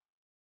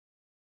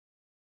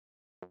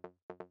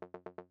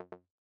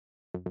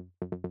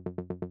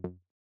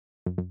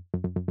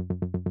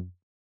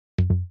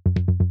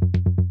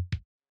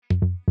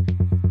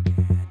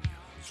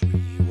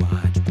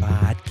Rewatch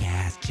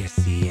podcast,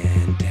 Jesse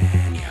and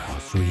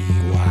Daniels.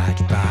 Rewatch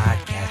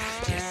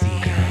podcast, Jesse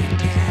and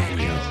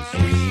Daniels.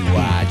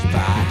 Rewatch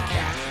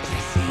podcast,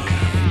 Jesse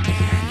and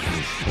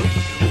Daniels.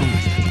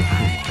 Rewatch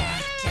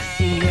podcast,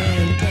 Jesse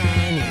and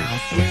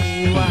Daniels.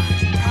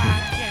 Rewatch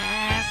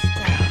podcast.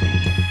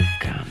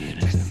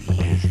 Communism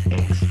is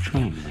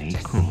extremely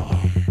cool.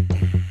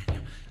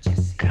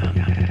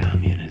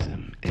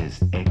 Communism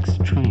is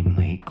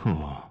extremely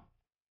cool.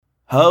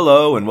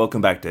 Hello and welcome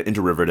back to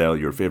Into Riverdale,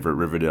 your favorite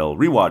Riverdale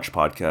rewatch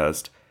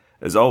podcast.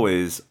 As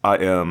always, I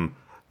am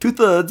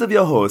 2/3 of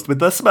your host with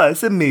the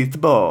spicy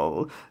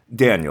meatball,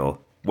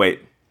 Daniel.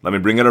 Wait, let me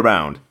bring it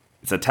around.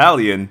 It's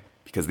Italian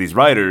because these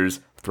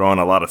writers throwing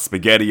a lot of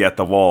spaghetti at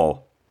the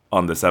wall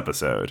on this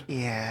episode.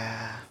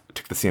 Yeah.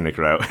 Took the scenic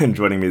route, and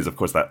joining me is of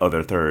course that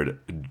other third,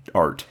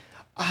 Art.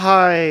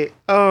 Hi.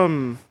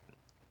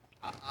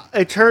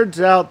 It turns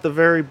out the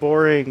very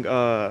boring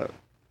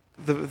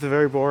the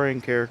very boring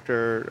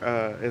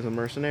character is a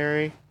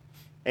mercenary.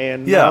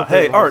 And Yeah, now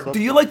hey there's Art, also- do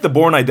you like The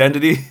Bourne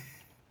Identity?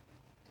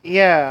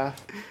 Yeah.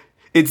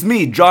 It's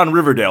me, John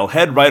Riverdale,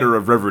 head writer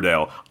of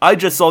Riverdale. I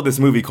just saw this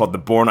movie called The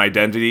Bourne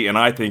Identity, and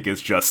I think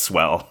it's just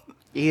swell.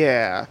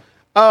 Yeah.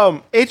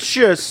 It's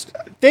just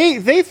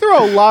they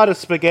throw a lot of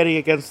spaghetti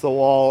against the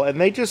wall, and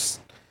they just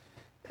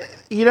This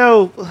good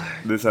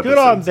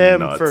on episode's them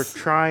nuts. for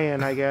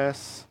trying, I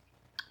guess.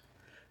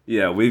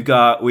 Yeah, we've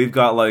got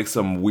like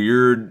some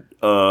weird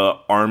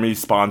army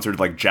sponsored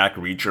like Jack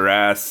Reacher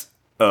ass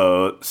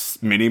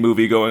mini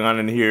movie going on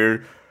in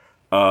here.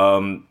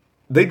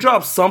 They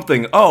dropped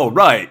something. Oh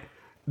right,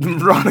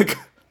 Veronica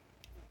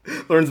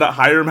learns that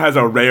Hiram has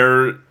a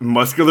rare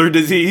muscular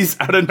disease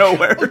out of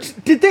nowhere.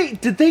 Did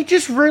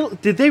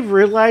they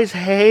realize,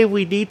 hey,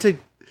 we need to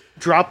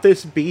drop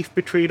this beef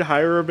between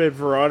Hiram and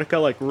Veronica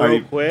like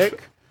real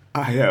quick?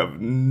 I have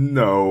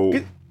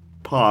no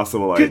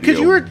possible idea 'cause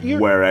you were-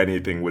 where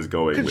anything was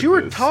going. Because with you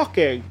were this.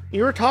 talking,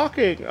 we were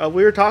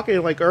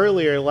talking like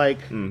earlier, like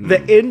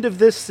the end of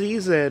this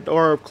season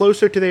or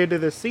closer to the end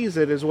of this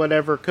season is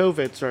whenever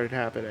COVID started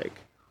happening.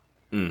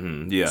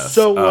 Yes.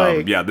 So,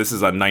 like- yeah, this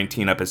is a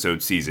 19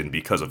 episode season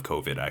because of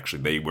COVID.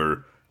 Actually,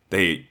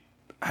 they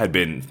had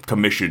been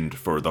commissioned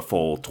for the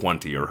full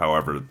 20 or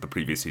however the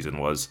previous season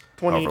was,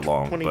 20, however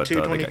long. 22,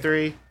 they got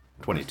 23.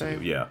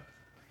 22, yeah.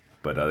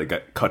 But they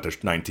got cut to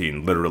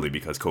 19 literally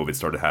because COVID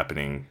started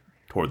happening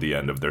toward the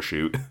end of their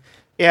shoot.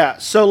 Yeah.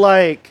 So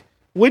like,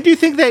 when do you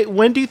think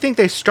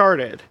they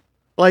started?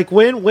 Like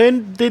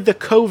when did the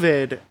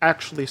COVID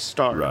actually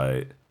start?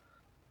 Right.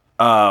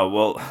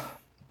 Well,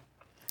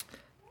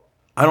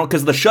 I don't,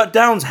 because the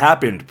shutdowns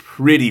happened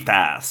pretty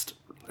fast.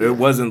 It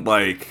wasn't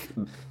like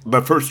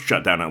the first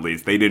shutdown, at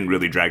least. They didn't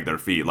really drag their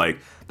feet. Like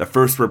the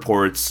first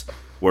reports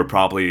were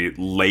probably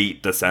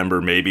late December,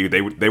 maybe.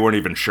 They weren't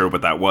even sure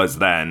what that was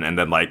then, and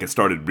then like it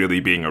started really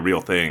being a real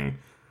thing,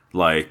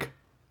 like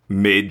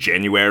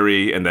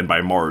mid-January, and then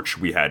by March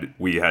we had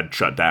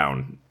shut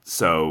down.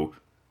 So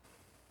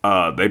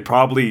they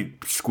probably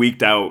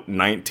squeaked out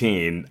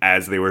 19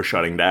 as they were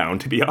shutting down,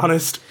 to be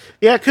honest.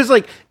 Yeah, because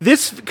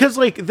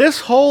this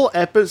whole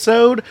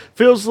episode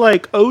feels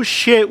like, oh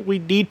shit, we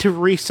need to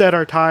reset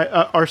our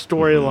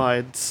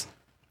storylines.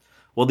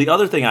 Well, the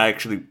other thing I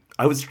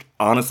was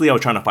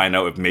trying to find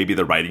out if maybe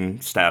the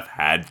writing staff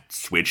had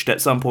switched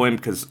at some point,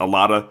 because a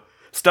lot of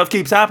stuff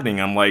keeps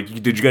happening. I'm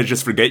like, did you guys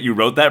just forget you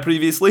wrote that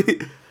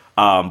previously?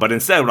 But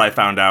instead what I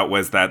found out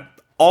was that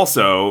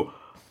also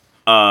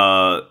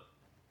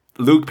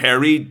Luke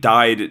Perry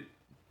died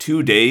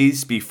 2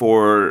 days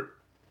before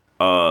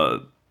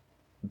the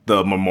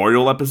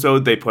memorial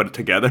episode they put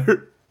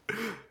together.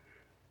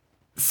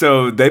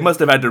 So they must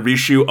have had to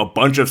reshoot a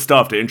bunch of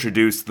stuff to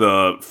introduce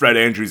the Fred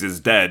Andrews is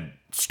dead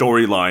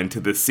storyline to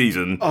this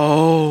season.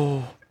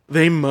 Oh,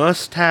 they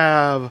must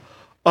have.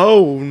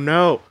 Oh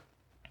no.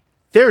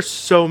 There's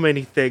so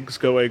many things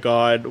going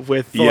on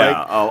with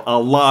A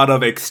lot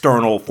of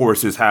external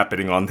forces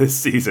happening on this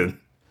season.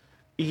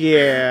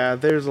 yeah,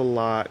 there's a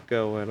lot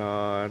going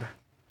on.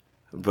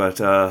 But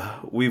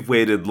we've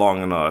waited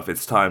long enough.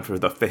 It's time for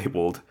the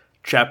fabled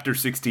Chapter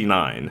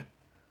 69.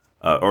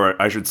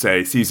 Or I should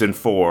say Season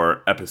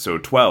 4,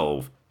 Episode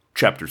 12,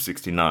 Chapter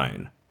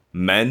 69.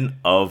 Men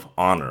of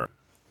Honor.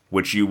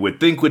 Which you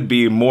would think would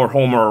be more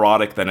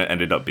homoerotic than it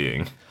ended up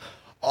being.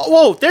 Oh,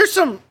 whoa, there's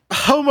some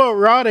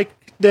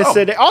homoeroticness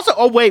in it.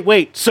 Also,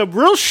 wait, some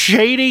real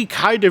shady,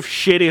 kind of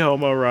shitty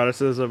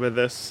homoeroticism in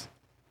this.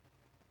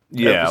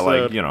 Yeah,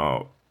 episode.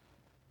 like,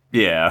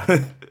 yeah.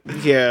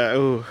 Yeah,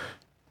 ooh.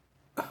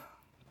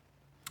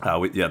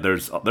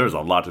 There's a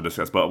lot to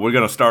discuss, but we're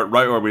gonna start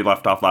right where we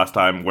left off last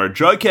time, where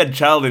Jughead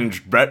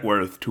challenged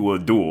Bretworth to a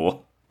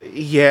duel.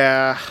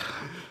 Yeah.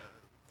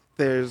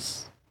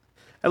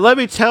 And let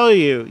me tell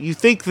you, you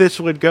think this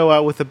would go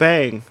out with a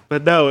bang,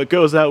 but no, it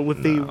goes out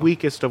with the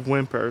weakest of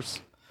whimpers.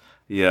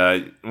 Yeah,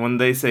 when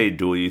they say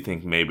duel, you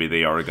think maybe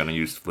they are going to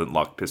use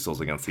flintlock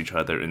pistols against each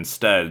other.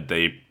 Instead,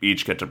 they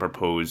each get to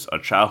propose a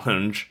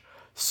challenge.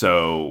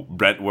 So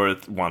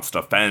Brentworth wants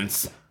to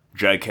fence,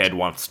 Jughead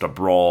wants to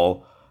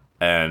brawl,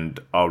 and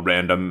a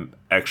random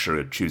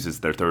extra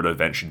chooses their third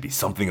event should be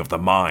something of the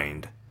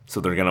mind.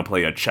 So they're going to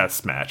play a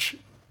chess match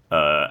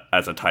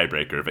as a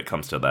tiebreaker if it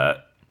comes to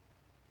that.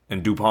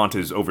 And DuPont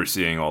is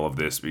overseeing all of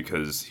this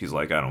because he's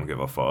like, I don't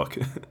give a fuck.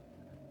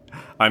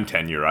 I'm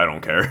tenure, I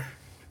don't care.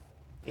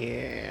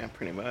 Yeah,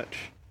 pretty much.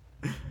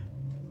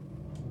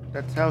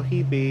 That's how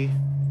he be.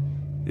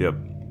 Yep.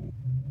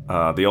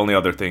 The only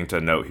other thing to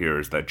note here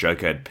is that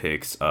Jughead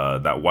picks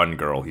that one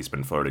girl he's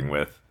been flirting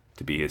with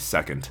to be his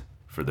second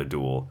for the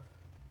duel.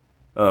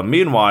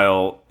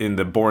 Meanwhile, in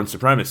the Bourne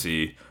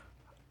Supremacy,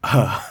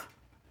 Jughead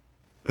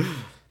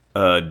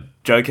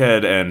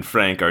and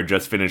Frank are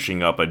just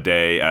finishing up a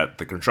day at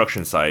the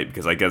construction site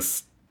because I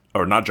guess,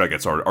 or not Jughead,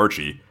 sorry,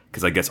 Archie,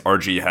 because I guess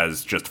Archie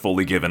has just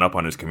fully given up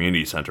on his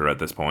community center at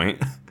this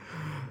point.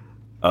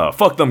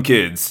 Fuck them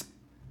kids.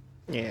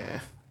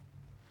 Yeah.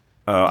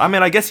 I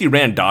mean, I guess he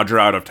ran Dodger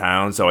out of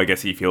town, so I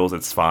guess he feels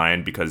it's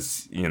fine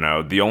because, you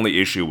know, the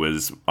only issue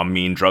was a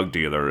mean drug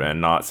dealer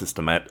and not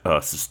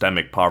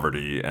systemic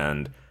poverty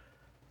and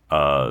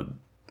all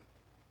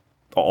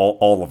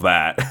of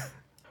that.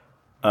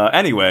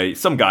 Anyway,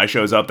 some guy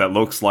shows up that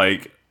looks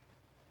like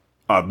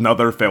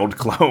another failed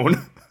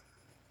clone.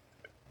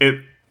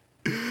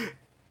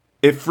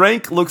 If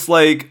Frank looks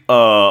like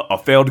a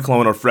failed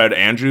clone of Fred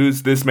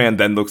Andrews, this man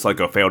then looks like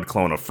a failed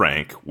clone of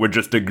Frank. We're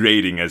just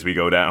degrading as we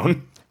go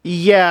down.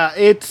 Yeah,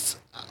 it's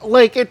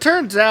like it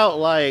turns out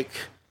like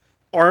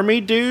army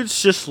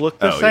dudes just look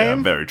the same.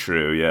 Yeah, very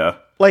true, yeah.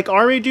 Like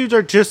army dudes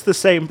are just the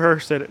same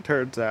person, it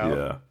turns out.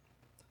 Yeah.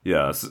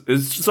 Yeah,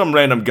 it's some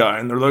random guy,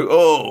 and they're like,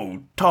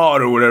 oh,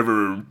 Todd or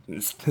whatever.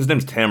 His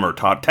name's Tim or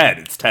Todd. Ted,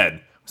 it's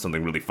Ted.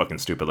 Something really fucking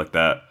stupid like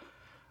that.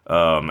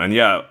 And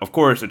yeah, of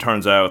course, it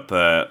turns out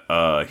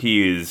that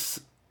he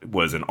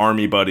was an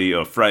army buddy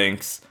of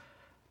Frank's.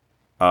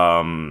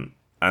 And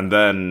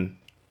then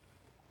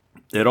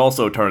it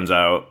also turns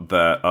out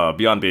that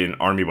beyond being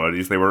army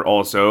buddies, they were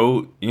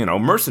also, you know,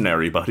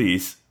 mercenary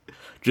buddies.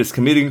 Just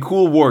committing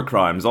cool war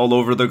crimes all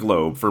over the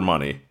globe for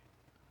money.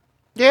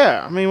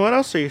 Yeah, I mean, what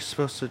else are you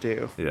supposed to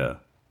do? Yeah.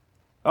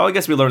 Oh, I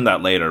guess we learned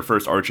that later.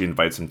 First, Archie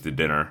invites him to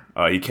dinner.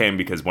 He came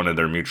because one of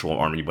their mutual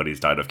army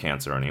buddies died of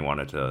cancer, and he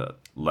wanted to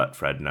let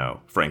Frank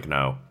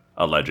know,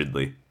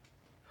 allegedly.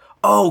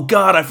 Oh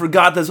God, I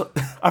forgot this.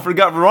 I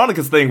forgot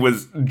Veronica's thing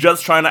was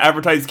just trying to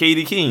advertise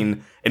Katie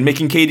Keene and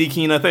making Katie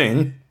Keene a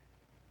thing.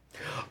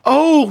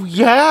 Oh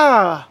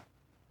yeah,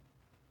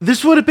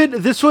 this would have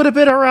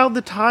been around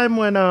the time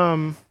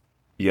when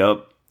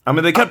Yep. I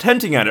mean, they kept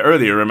hinting at it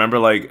earlier, remember,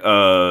 like,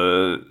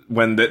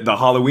 when the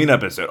Halloween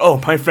episode.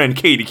 Oh, my friend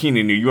Katie Keene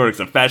in New York's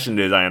a fashion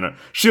designer.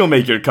 She'll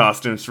make your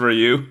costumes for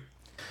you.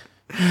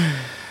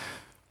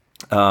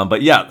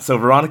 But yeah, so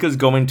Veronica's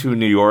going to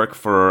New York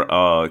for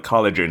a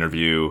college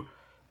interview.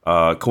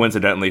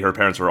 Coincidentally, her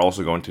parents were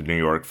also going to New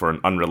York for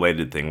an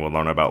unrelated thing we'll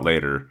learn about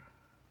later.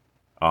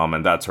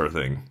 And that's her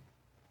thing.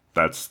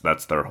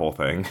 That's their whole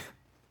thing.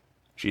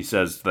 She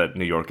says that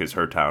New York is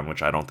her town,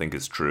 which I don't think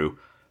is true.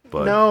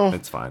 But no,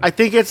 it's fine. I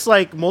think it's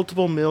like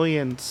multiple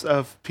millions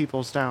of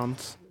people's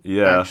towns.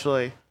 Yeah.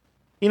 Actually.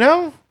 You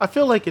know, I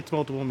feel like it's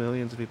multiple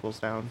millions of people's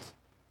towns.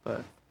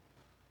 But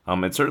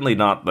it's certainly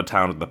not the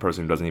town of the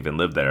person who doesn't even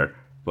live there.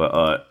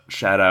 But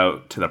shout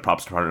out to the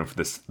props department for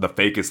the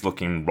fakest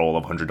looking roll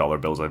of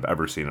 $100 bills I've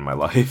ever seen in my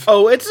life.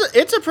 Oh,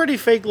 it's a pretty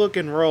fake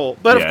looking roll.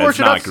 But yeah, of course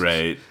it's not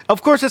great.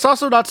 Of course, it's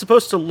also not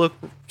supposed to look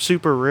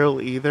super real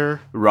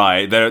either.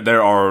 Right.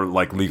 There are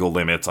like legal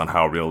limits on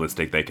how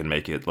realistic they can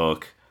make it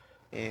look.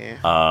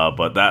 Yeah.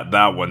 But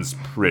that one's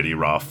pretty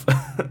rough.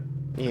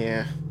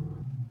 Yeah.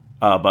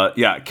 But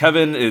yeah,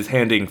 Kevin is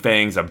handing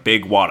Fangs a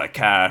big wad of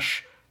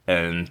cash,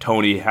 and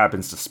Tony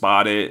happens to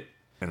spot it,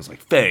 and is like,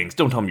 Fangs,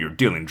 don't tell me you're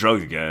dealing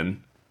drugs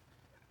again.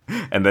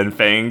 And then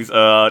Fangs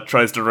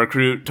tries to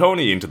recruit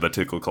Tony into the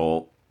Tickle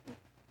cult.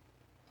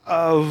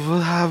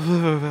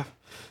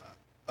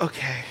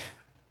 Okay.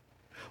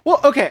 Well,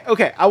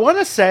 okay. I want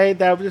to say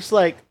that I'm just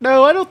like,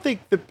 no, I don't think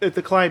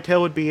the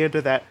clientele would be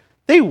into that.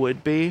 They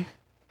would be.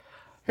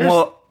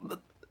 Well,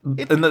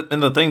 in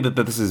the thing that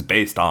this is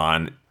based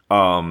on,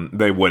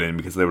 they wouldn't,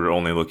 because they were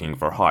only looking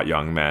for hot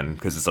young men,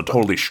 because it's a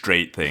totally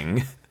straight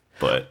thing.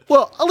 But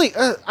well,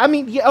 I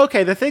mean, yeah,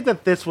 okay, the thing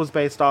that this was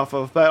based off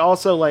of, but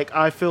also like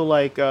I feel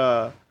like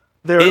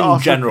there in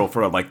general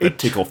for like the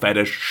tickle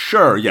fetish,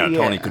 sure, yeah, Yeah.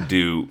 Tony could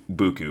do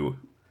buku.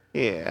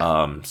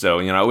 Yeah. So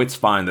you know it's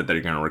fine that they're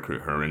going to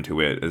recruit her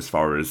into it. As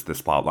far as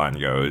this plotline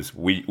goes,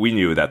 we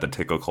knew that the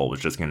tickle cult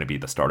was just going to be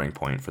the starting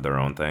point for their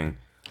own thing.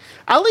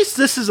 At least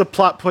this is a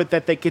plot point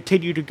that they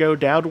continue to go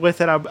down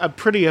with, and I'm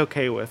pretty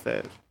okay with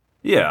it.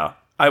 Yeah,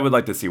 I would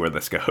like to see where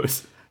this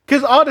goes.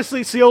 Because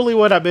honestly, it's the only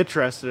one I'm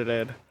interested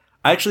in.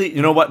 Actually,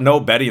 you know what? No,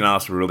 Betty and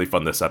Alice were really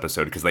fun this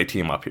episode because they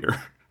team up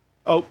here.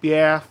 Oh,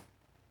 yeah.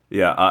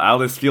 Yeah,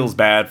 Alice feels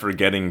bad for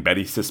getting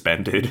Betty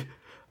suspended.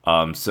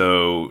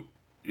 So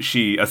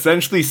she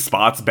essentially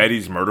spots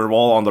Betty's murder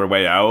wall on their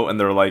way out, and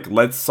they're like,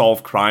 let's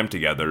solve crime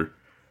together.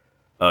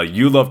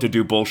 You love to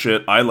do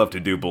bullshit, I love to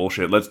do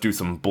bullshit, let's do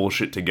some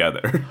bullshit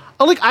together.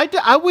 Like,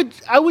 I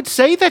would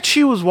say that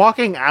she was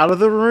walking out of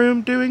the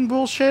room doing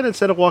bullshit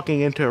instead of walking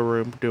into a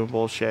room doing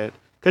bullshit.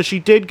 Because she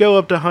did go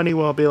up to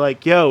Honeywell and be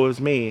like, yo, it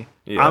was me.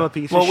 Yeah. I'm a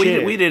piece of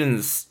shit. We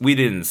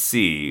didn't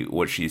see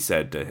what she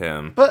said to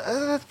him. But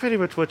that's pretty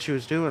much what she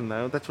was doing,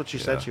 though. That's what she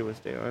said she was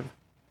doing.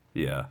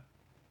 Yeah.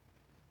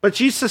 But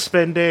she's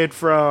suspended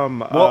from.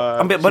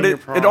 But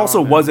it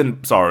also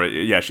wasn't.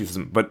 Sorry, yeah,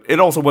 but it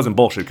also wasn't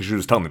bullshit because she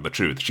was telling me the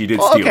truth. She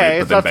did steal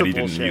it, but then Betty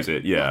didn't use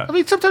it. Yeah. I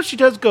mean, sometimes she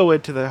does go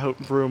into the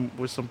room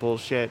with some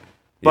bullshit,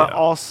 but Yeah.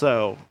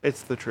 also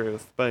it's the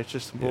truth. But it's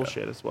just some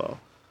bullshit as well.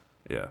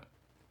 Yeah.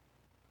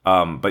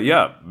 But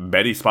yeah,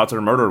 Betty spots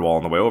her murder wall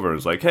on the way over.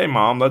 Is like, hey,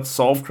 Mom, let's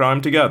solve crime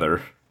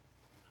together.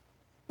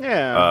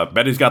 Yeah.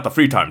 Betty's got the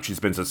free time. She's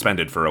been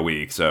suspended for a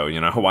week, so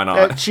why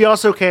not? She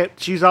also can't.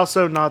 She's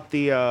also not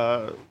the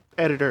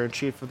editor in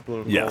chief of the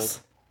Blue and Yes.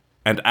 Gold.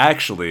 And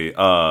actually,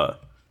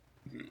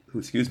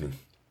 excuse me.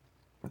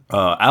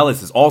 Alice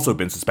has also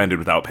been suspended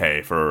without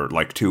pay for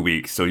like 2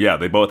 weeks. So yeah,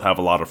 they both have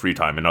a lot of free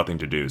time and nothing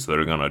to do. So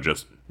they're gonna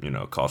just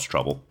cause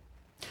trouble.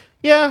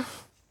 Yeah.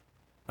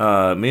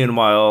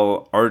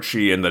 Meanwhile,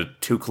 Archie and the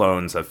two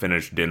clones have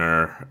finished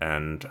dinner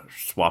and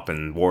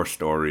swapping war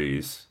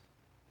stories.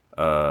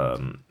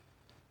 And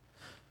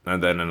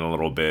then in a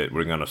little bit,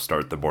 we're gonna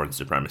start the Bourne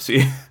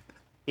Supremacy.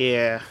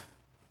 Yeah.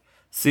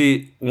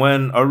 See,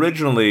 when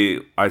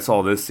originally I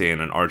saw this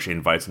scene and Archie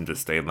invites him to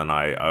stay the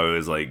night, I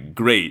was like,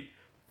 great.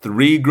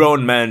 3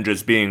 grown men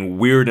just being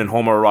weird and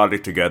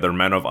homoerotic together,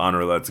 men of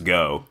honor, let's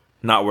go.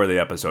 Not where the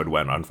episode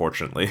went,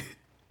 unfortunately.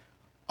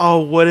 Oh,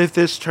 what if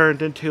this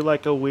turned into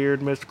like a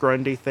weird Miss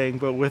Grundy thing,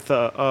 but with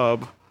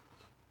an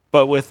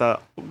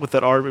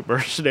army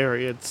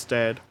mercenary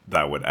instead?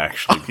 That would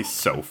actually be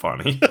so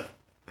funny.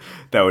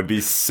 That would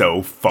be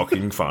so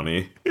fucking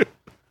funny.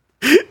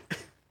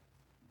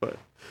 But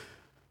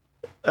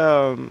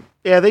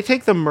yeah, they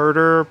take the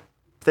murder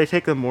board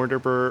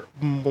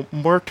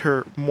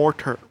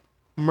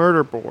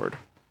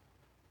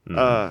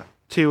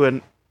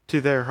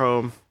to their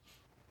home,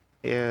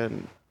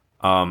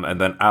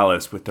 And then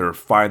Alice, with her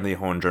finely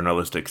honed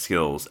journalistic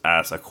skills,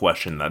 asks a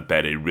question that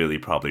Betty really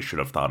probably should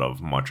have thought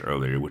of much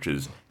earlier, which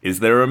is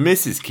there a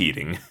Mrs.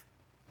 Keating?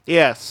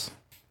 yes.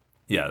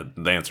 Yeah,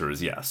 the answer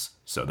is yes.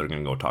 So they're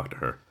gonna go talk to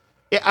her.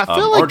 Yeah, I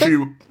feel like Archie-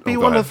 that'd be go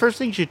one of ahead. the first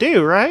things you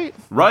do, right?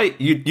 Right?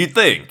 You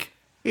think?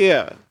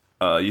 Yeah.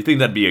 You think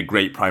that'd be a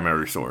great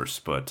primary source,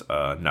 but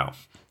no.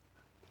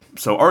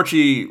 So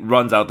Archie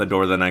runs out the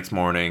door the next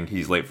morning.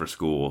 He's late for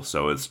school,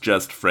 so it's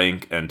just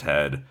Frank and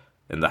Ted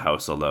in the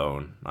house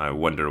alone. I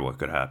wonder what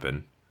could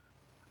happen.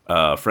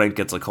 Frank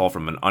gets a call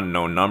from an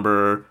unknown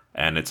number,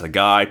 and it's a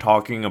guy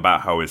talking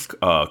about how his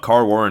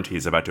car warranty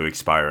is about to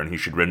expire and he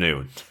should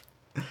renew.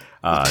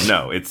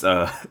 No, it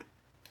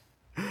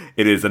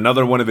is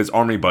another one of his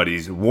army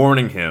buddies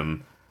warning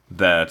him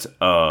that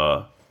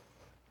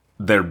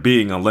they're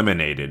being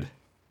eliminated.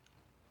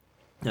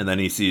 And then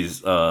he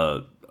sees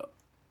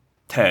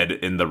Ted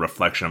in the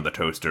reflection of the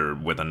toaster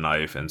with a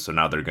knife, and so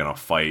now they're gonna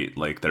fight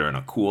like they're in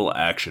a cool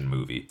action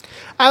movie.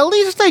 At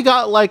least they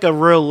got like a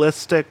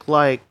realistic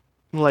like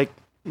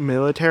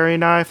military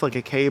knife, like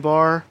a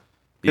K-bar,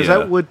 because Yeah.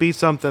 that would be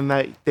something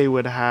that they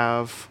would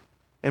have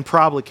and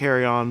probably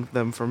carry on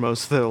them for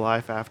most of their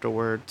life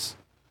afterwards.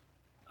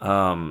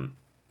 So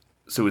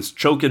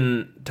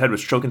Ted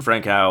was choking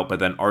Frank out, but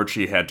then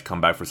Archie had to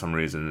come back for some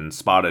reason and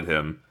spotted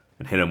him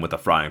and hit him with a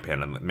frying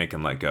pan and make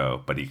him let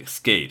go, but he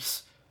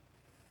escapes.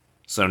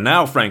 So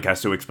now Frank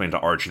has to explain to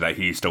Archie that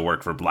he used to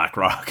work for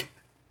BlackRock.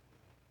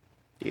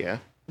 Yeah.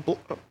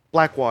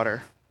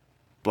 Blackwater.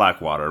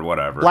 Blackwater,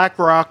 whatever.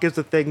 BlackRock is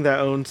the thing that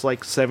owns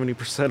like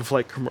 70% of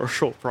like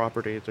commercial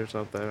properties or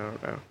something. I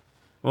don't know.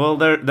 Well,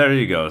 there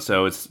you go.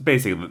 So it's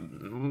basically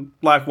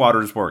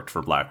Blackwater's worked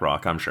for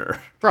BlackRock, I'm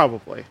sure.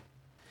 Probably.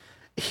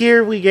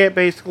 Here we get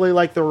basically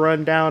like the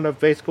rundown of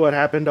basically what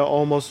happened to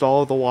almost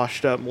all of the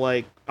washed up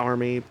like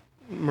Army,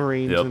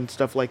 Marines Yep. and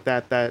stuff like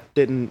that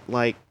didn't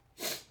like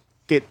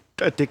get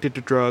addicted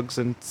to drugs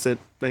and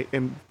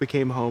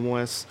became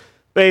homeless.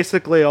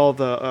 Basically all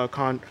the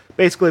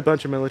basically a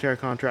bunch of military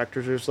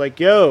contractors are just like,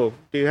 yo,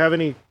 do you have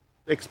any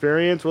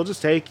experience? We'll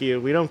just take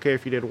you. We don't care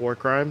if you did war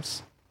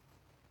crimes.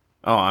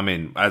 Oh, I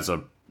mean, as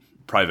a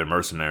private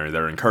mercenary,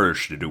 they're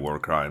encouraged to do war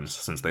crimes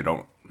since they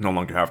no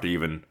longer have to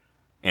even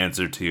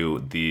answer to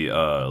the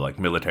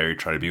military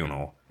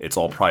tribunal. It's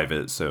all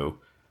private, so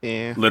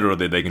Yeah.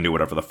 literally they can do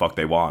whatever the fuck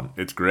they want.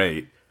 It's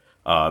great.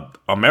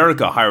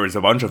 America hires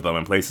a bunch of them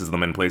and places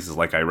them in places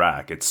like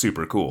Iraq. It's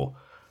super cool.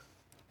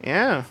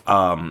 Yeah.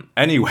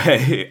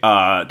 Anyway,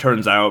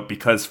 turns out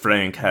because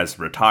Frank has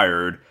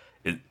retired,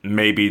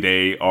 maybe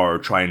they are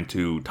trying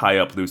to tie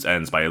up loose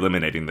ends by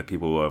eliminating the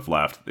people who have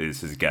left,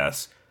 is his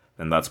guess.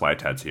 And that's why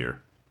Ted's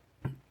here.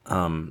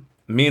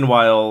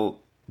 Meanwhile,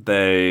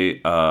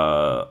 they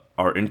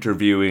are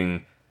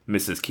interviewing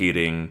Mrs.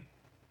 Keating,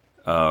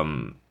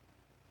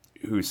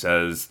 who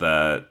says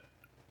that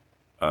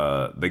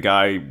the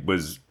guy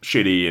was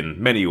shitty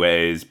in many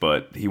ways,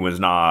 but he was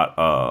not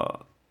a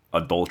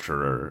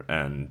adulterer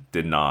and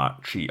did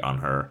not cheat on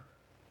her.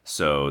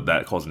 So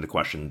that calls into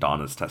question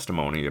Donna's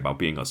testimony about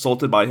being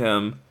assaulted by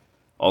him.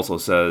 Also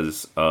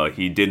says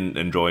he didn't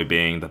enjoy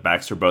being the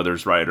Baxter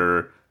Brothers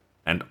writer,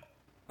 and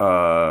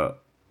no,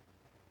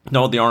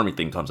 the army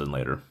thing comes in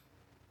later.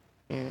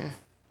 Yeah.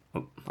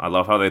 I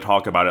love how they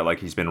talk about it like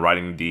he's been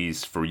writing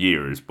these for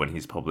years when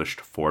he's published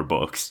 4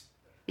 books.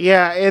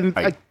 Yeah, and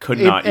I could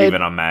not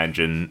even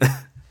imagine.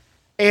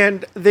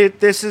 And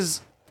this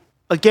is,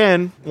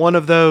 again, one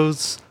of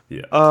those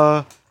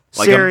like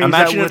series.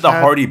 imagine that if the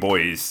have,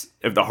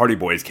 Hardy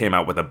Boys came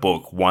out with a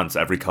book once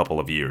every couple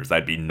of years.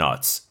 That'd be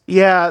nuts.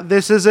 Yeah,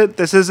 this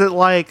isn't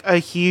like a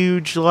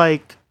huge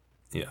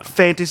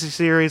fantasy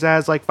series that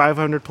has like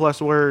 500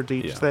 plus words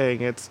each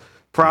thing. It's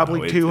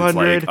probably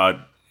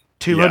 200.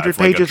 200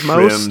 pages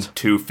most.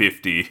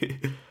 250.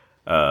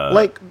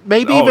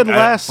 Maybe even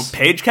less.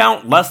 Page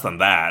count less than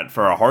that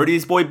for a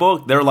Hardy's Boy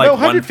book. They're like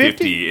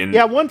 150 in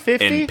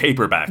 150 in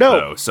paperback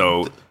though.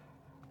 So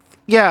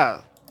yeah,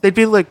 they'd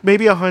be like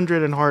maybe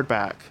 100 in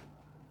hardback.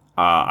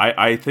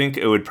 I think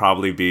it would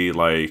probably be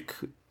like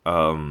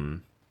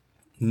no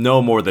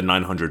more than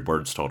 900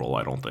 words total.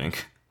 I don't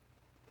think.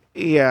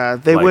 Yeah,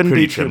 they wouldn't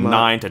be too much.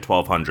 9 to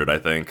 1200, I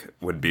think,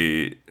 would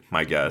be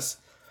my guess.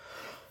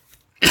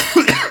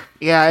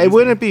 Yeah, it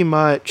wouldn't be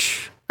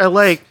much.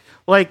 Like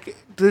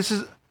this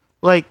is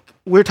like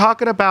we're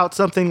talking about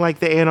something like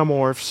the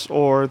Animorphs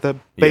or the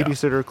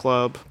Babysitter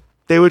Club.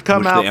 They would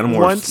come out the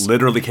Animorphs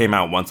literally came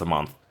out once a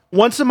month.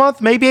 Once a month,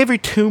 maybe every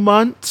 2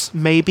 months,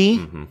 maybe.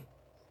 Mm-hmm.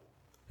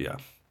 Yeah.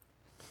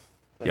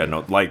 Yeah,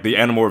 no, like the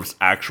Animorphs'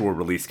 actual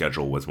release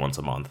schedule was once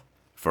a month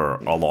for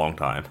a long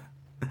time.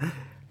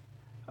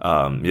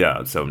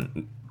 Yeah, so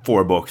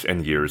 4 books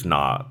and years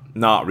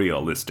not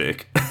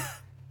realistic.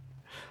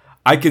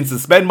 I can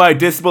suspend my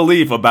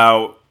disbelief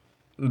about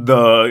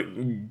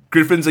the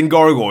Griffins and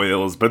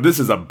Gargoyles, but this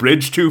is a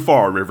bridge too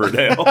far,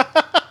 Riverdale.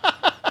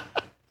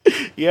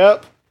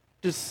 Yep.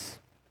 Just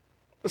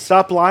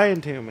stop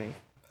lying to me.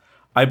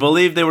 I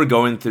believe they were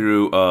going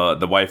through,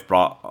 the wife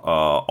brought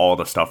all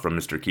the stuff from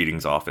Mr.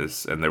 Keating's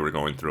office, and they were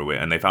going through it,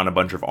 and they found a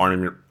bunch of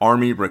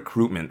army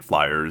recruitment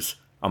flyers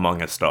among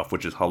his stuff,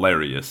 which is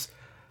hilarious.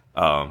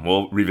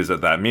 We'll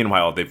revisit that.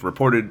 Meanwhile, they've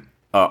reported,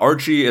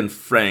 Archie and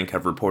Frank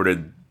have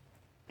reported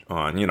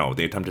on,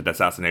 the attempted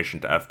assassination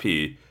to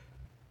FP.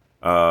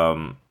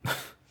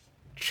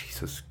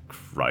 Jesus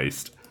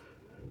Christ.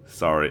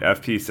 Sorry,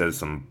 FP says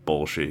some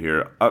bullshit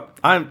here.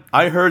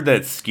 I heard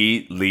that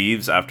Skeet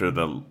leaves after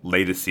the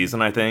latest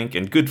season, I think,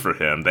 and good for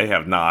him. They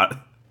have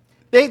not.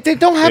 They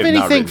don't have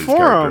anything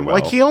for him. Well.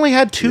 Like, he only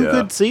had 2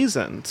 good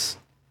seasons.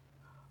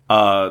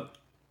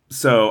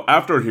 So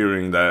after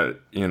hearing that,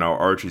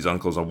 Archie's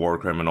uncle's a war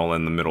criminal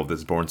in the middle of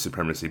this born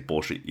supremacy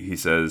bullshit, he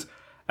says,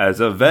 "As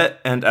a vet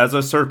and as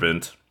a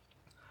serpent,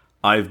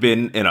 I've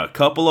been in a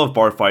couple of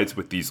bar fights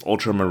with these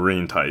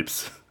ultramarine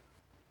types."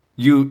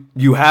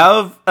 You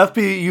have,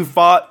 FP? You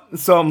fought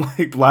some,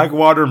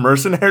 Blackwater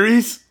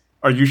mercenaries?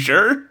 Are you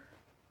sure?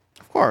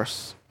 Of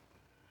course.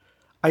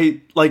 I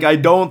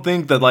don't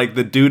think that,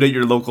 the dude at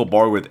your local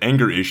bar with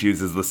anger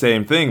issues is the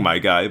same thing, my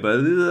guy,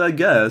 but I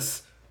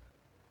guess.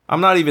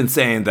 I'm not even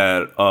saying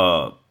that,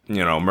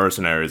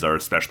 mercenaries are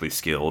especially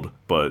skilled,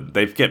 but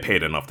they get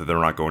paid enough that they're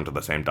not going to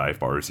the same dive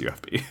bar as you,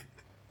 FP.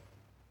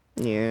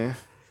 Yeah.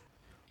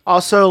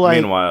 Also,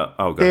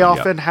 meanwhile, they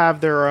often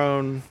have their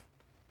own...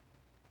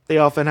 They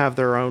often have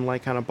their own,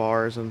 kind of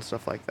bars and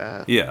stuff like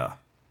that. Yeah.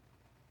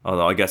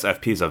 Although I guess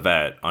FP's a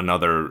vet.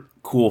 Another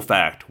cool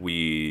fact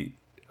we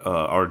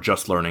are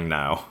just learning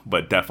now,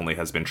 but definitely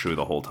has been true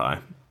the whole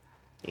time.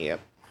 Yep.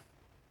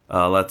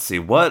 Let's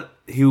see.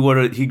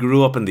 He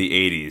grew up in the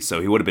 80s, so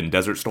he would have been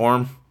Desert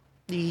Storm?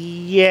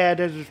 Yeah,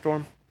 Desert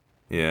Storm.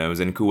 Yeah, it was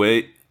in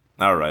Kuwait.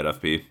 All right,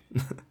 FP.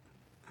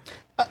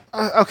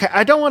 Okay,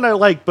 I don't want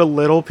to,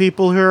 belittle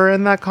people who are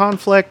in that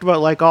conflict,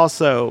 but,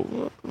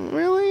 also,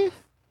 really?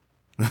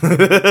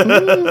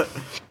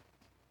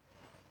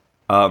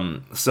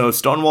 So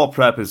Stonewall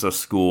Prep is a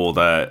school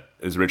that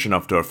is rich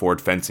enough to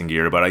afford fencing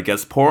gear, but I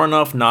guess poor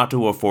enough not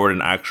to afford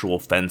an actual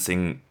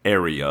fencing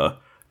area.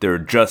 They're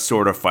just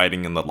sort of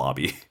fighting in the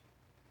lobby.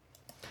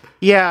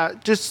 Yeah,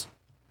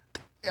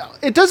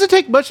 it doesn't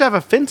take much to have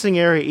a fencing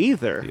area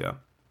either.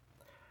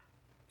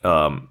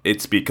 Yeah.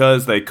 It's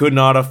because they could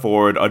not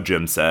afford a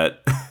gym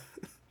set.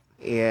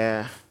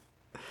 Yeah.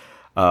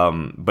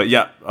 But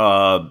yeah,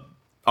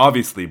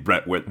 obviously,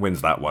 Brett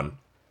wins that one.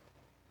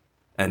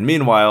 And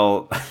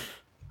meanwhile,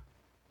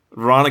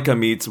 Veronica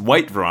meets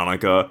White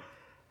Veronica,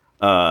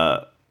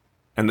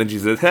 and then she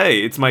says, "Hey,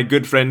 it's my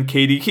good friend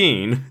Katie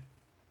Keene."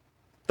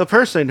 The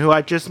person who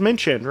I just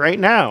mentioned right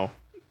now.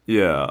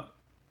 Yeah.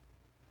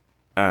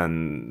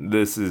 And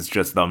this is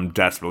just them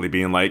desperately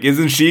being like,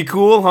 "Isn't she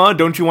cool, huh?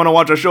 Don't you want to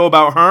watch a show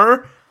about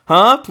her?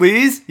 Huh?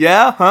 Please?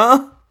 Yeah?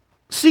 Huh?"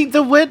 See,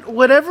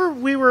 whatever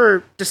we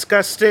were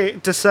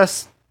discussing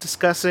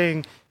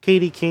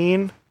Katie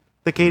Keene,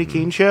 the Katie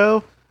Keene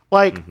show,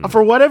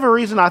 for whatever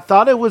reason, I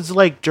thought it was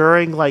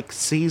during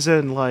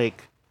season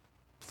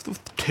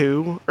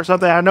 2 or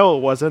something. I know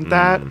it wasn't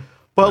that,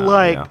 but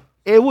yeah.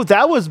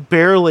 that was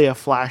barely a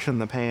flash in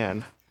the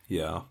pan.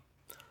 Yeah.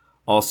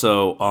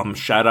 Also,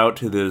 shout out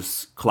to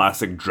this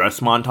classic dress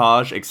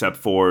montage, except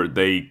for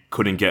they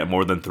couldn't get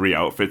more than 3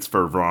 outfits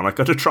for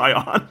Veronica to try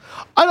on.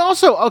 And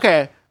also,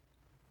 okay,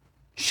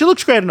 she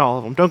looks great in all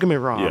of them. Don't get me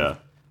wrong. Yeah.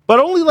 But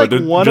only like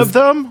But one just- of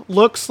them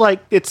looks like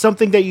it's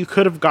something that you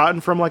could have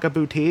gotten from like a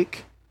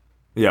boutique.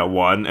 Yeah,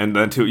 1, and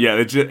then 2. Yeah,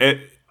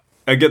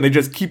 again, they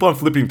just keep on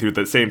flipping through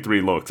the same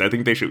 3 looks. I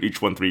think they show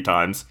each one 3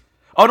 times.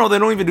 Oh, no, they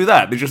don't even do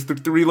that. They just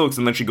 3 looks,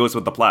 and then she goes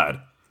with the plaid.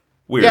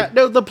 Weird. Yeah,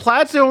 no, the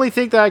plaid's the only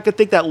thing that I could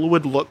think that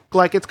would look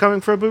like it's coming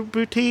from a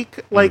boutique.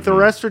 Like, the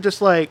rest are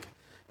just like,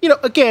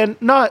 again,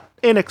 not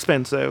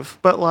inexpensive,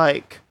 but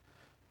like,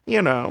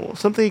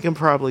 something you can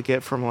probably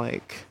get from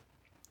like,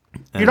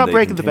 And you're not they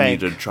breaking the continue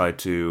bank. To try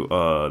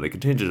to, they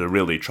continue to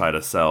really try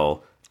to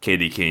sell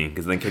Katie Keene,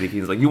 because then Katie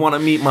Keene's like, you want to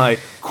meet my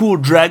cool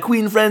drag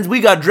queen friends? We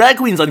got drag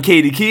queens on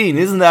Katie Keene.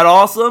 Isn't that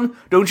awesome?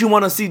 Don't you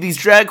want to see these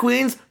drag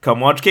queens? Come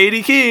watch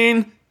Katie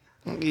Keene.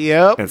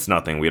 Yep. It's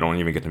nothing. We don't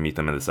even get to meet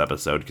them in this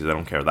episode because I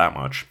don't care that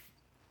much.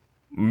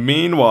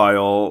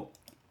 Meanwhile,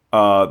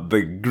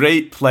 the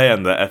great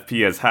plan that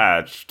FP has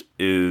hatched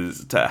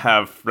is to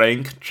have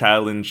Frank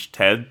challenge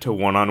Ted to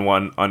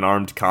one-on-one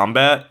unarmed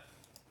combat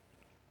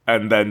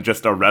and then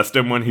just arrest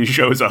him when he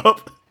shows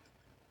up.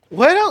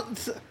 Well,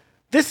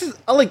 this is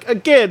like,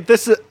 again,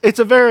 it's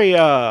a very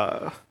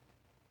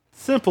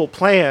simple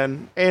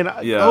plan, and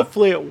Yeah.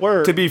 hopefully it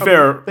works. To be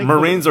fair, thankfully-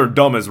 Marines are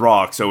dumb as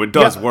rocks, so it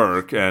does Yeah.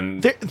 work.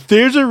 And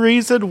There's a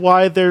reason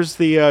why there's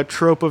the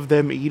trope of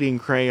them eating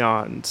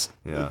crayons.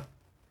 yeah,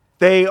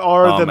 They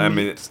are I the mean,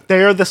 meat.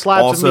 They are the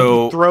slabs of meat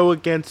also- you throw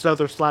against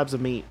other slabs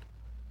of meat.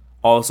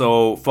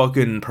 also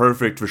fucking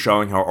perfect for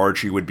showing how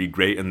Archie would be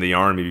great in the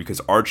army,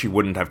 because Archie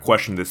wouldn't have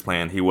questioned this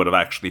plan. He would have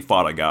actually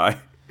fought a guy.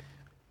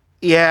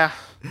 Yeah.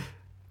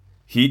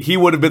 He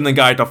would have been the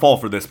guy to fall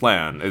for this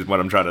plan, is what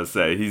I'm trying to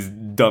say. He's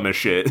dumb as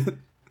shit.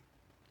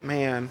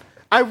 Man,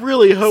 I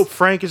really hope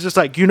Frank is just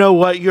like, you know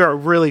what? You're a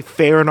really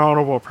fair and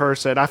honorable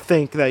person. I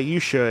think that you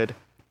should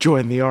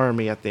join the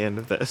army at the end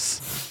of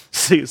this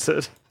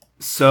season.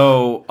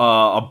 So,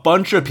 a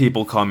bunch of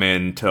people come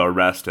in to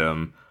arrest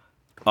him.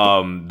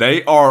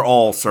 They are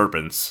all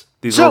serpents.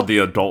 These So- are the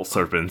adult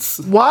serpents.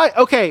 Why?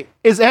 Okay,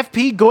 is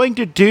FP going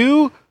to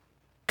do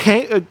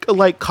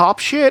like cop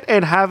shit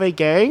and have a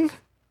gang?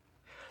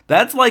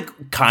 That's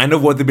like kind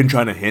of what they've been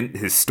trying to hint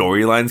his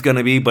storyline's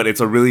gonna be, but it's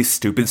a really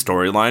stupid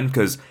storyline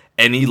because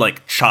any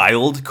like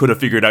child could have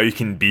figured out you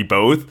can be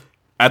both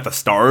at the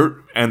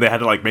start, and they had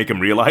to like make him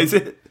realize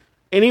it.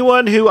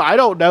 Anyone who, I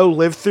don't know,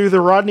 lived through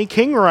the Rodney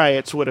King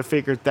riots would have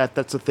figured that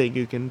that's a thing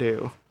you can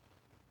do.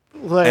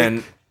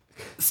 Like,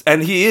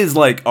 And he is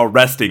like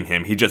arresting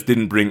him. He just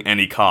didn't bring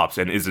any cops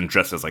and isn't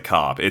dressed as a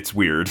cop. It's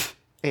weird.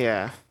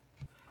 yeah.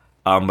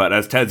 But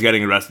as Ted's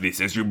getting arrested, he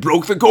says, "You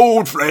broke the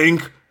code,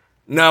 Frank.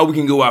 Now we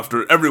can go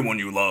after everyone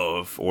you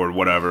love," or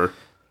whatever.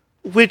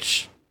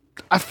 Which,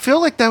 I feel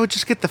like that would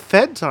just get the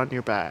feds on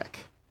your back.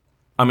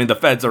 I mean, the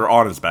feds are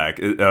on his back.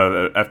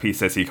 FP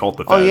says he called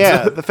the feds. Oh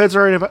yeah, the feds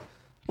are already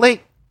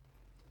like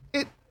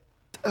it.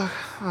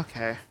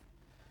 Okay,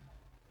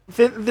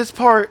 this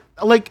part,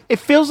 like, it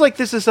feels like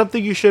this is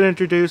something you should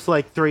introduce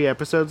like 3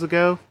 episodes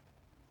ago.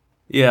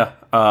 Yeah.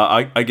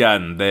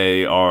 Again,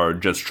 they are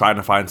just trying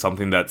to find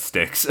something that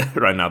sticks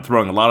right now,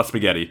 throwing a lot of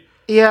spaghetti.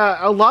 Yeah,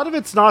 a lot of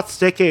it's not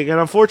sticking, and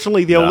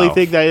unfortunately, the only No.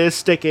 thing that is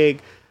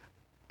sticking,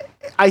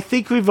 I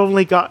think we've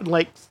only gotten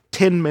like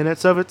 10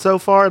 minutes of it so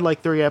far in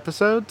like 3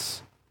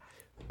 episodes,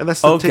 and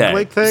that's the Okay.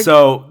 tickling thing.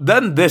 So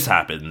then this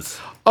happens.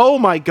 Oh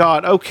my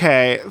god!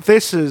 Okay,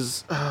 this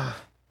is.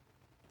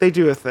 They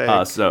do a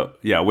thing. So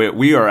yeah,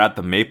 we are at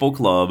the Maple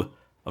Club.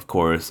 Of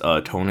course,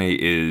 Tony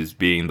is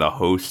being the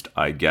host,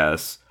 I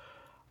guess.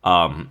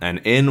 And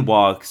in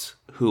walks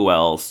who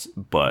else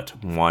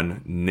but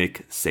one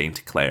Nick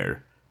St.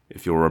 Clair.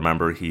 If you'll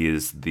remember, he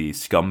is the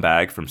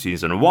scumbag from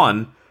season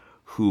 1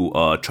 who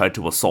tried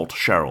to assault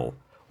Cheryl.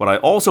 What I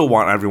also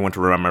want everyone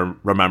to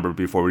remember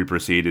before we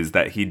proceed is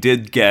that he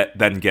did get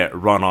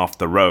run off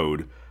the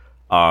road.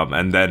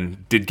 And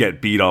then did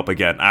get beat up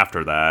again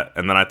after that.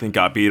 And then I think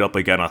got beat up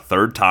again a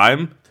 3rd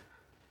time.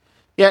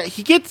 Yeah,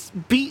 he gets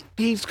beat.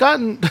 He's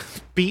gotten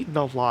beaten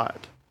a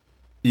lot.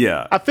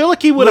 Yeah. I feel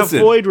like he would Listen.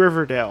 avoid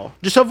Riverdale.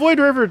 Just avoid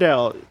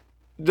Riverdale.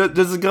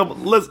 There's a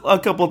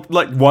couple,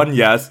 like, 1,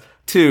 yes.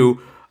 2,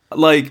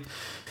 like,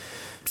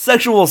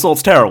 sexual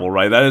assault's terrible,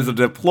 right? That is a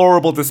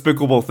deplorable,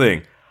 despicable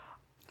thing.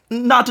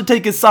 Not to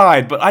take his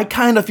side, but I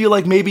kind of feel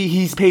like maybe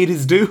he's paid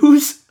his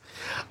dues.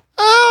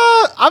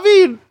 I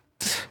mean,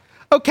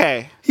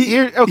 okay.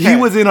 Okay. He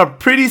was in a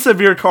pretty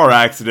severe car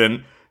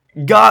accident,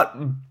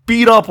 got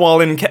beat up while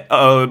in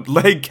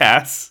leg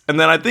casts, and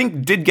then I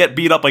think did get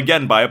beat up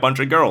again by a bunch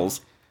of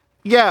girls.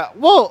 Yeah.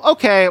 Well,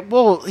 okay.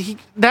 Well,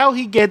 now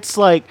he gets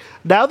like,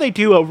 now they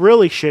do a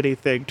really shitty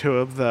thing to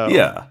him though.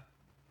 Yeah.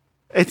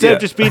 Instead Yeah.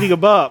 of just beating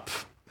him up.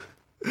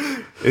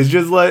 It's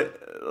just like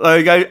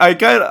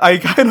I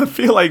kind of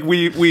feel like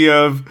we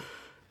have.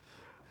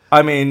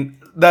 I mean,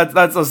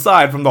 that's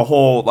aside from the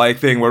whole like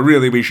thing where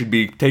really we should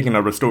be taking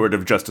a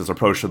restorative justice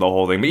approach to the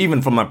whole thing. But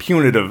even from a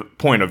punitive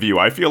point of view,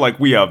 I feel like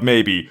we have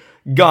maybe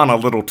gone a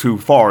little too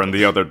far in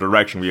the other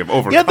direction. We have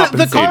overcompensated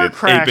Yeah, the car a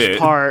crash bit.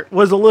 part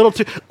was a little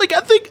too. Like,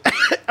 I think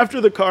after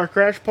the car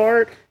crash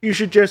part, you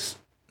should just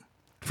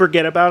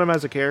forget about him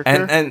as a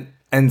character.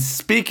 And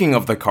speaking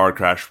of the car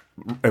crash,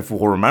 if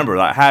we'll remember,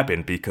 that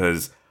happened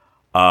because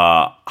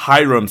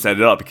Hiram set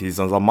it up because he's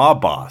a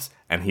mob boss.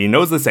 And he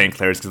knows the St.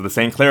 Clairs because the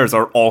St. Clairs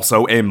are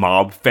also a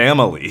mob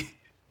family.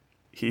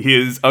 He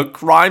is a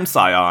crime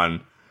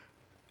scion.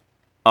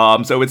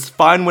 So it's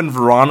fine when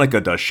Veronica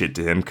does shit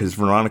to him because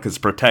Veronica's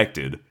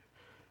protected.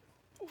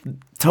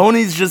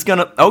 Tony and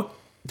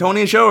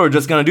Cheryl are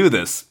just gonna do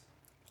this.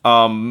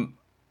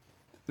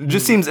 It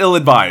just seems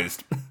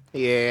ill-advised.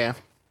 Yeah.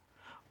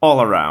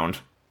 All around.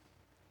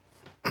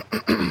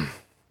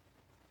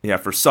 Yeah,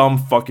 for some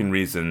fucking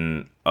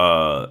reason,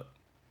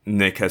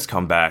 Nick has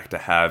come back to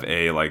have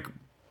a, like,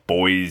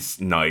 boys'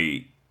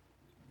 night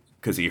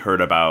because he heard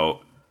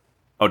about...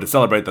 to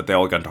celebrate that they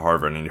all got to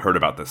Harvard and he heard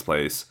about this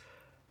place.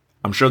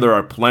 I'm sure there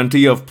are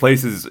plenty of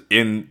places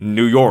in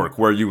New York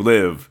where you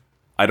live.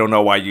 I don't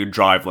know why you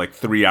drive, like,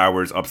 3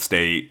 hours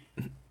upstate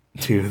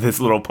to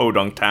this little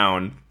podunk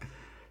town.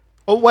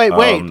 Oh, wait.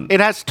 It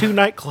has 2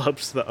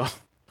 nightclubs, though.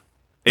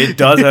 It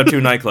does have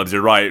 2 nightclubs,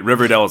 you're right.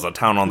 Riverdale is a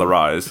town on the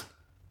rise.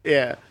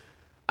 Yeah.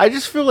 I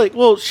just feel like,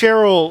 well,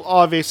 Cheryl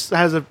obviously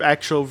has an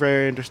actual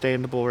very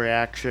understandable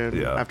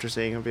reaction after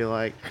seeing him be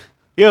like,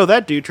 yo,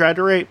 that dude tried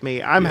to rape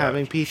me. I'm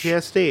having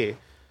PTSD.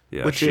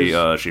 Yeah,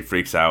 she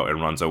freaks out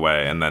and runs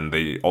away, and then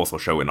they also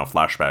show in a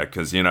flashback,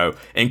 because, you know,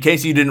 in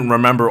case you didn't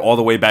remember all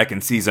the way back in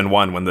season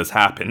 1 when this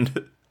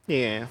happened.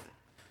 Yeah.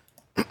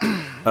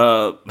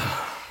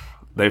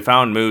 They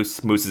found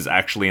Moose. Moose is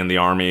actually in the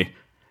army.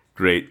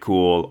 Great,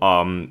 cool.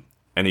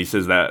 And he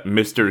says that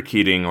Mr.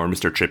 Keating, or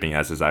Mr. Chipping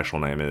as his actual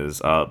name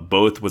is,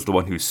 both was the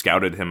one who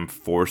scouted him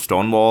for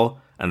Stonewall,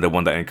 and the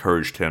one that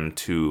encouraged him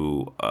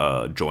to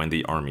join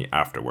the army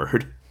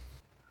afterward.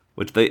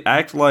 Which they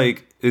act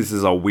like this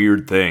is a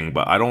weird thing,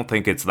 but I don't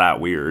think it's that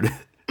weird.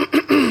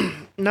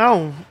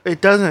 No,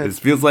 it doesn't. This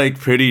feels like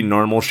pretty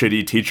normal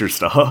shitty teacher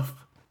stuff.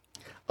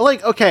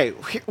 Like, okay,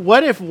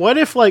 what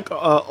if like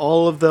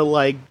all of the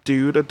like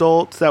dude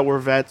adults that were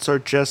vets are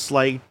just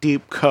like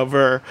deep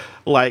cover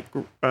like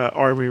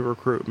army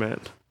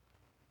recruitment?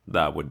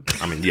 That would,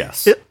 I mean,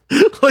 yes.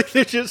 Like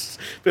they just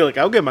be like,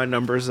 I'll get my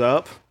numbers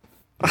up.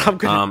 I'm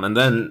gonna... And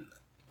then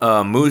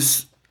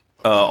Moose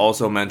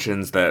also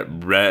mentions that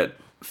Rhett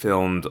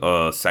filmed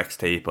a sex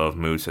tape of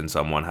Moose and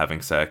someone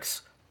having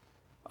sex.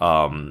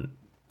 And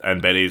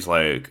Betty's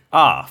like,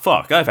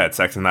 fuck, I've had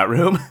sex in that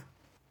room.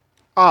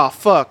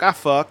 Fuck, I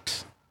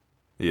fucked.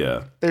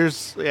 Yeah.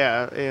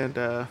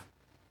 And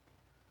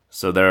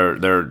so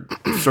they're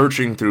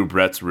searching through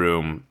Brett's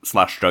room /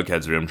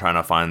 Jughead's room trying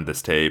to find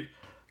this tape.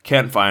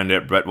 Can't find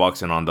it. Brett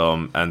walks in on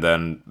them, and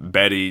then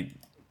Betty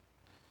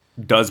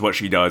does what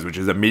she does, which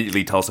is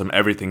immediately tells him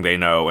everything they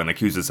know and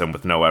accuses him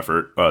with no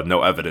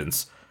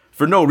evidence.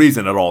 For no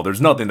reason at all.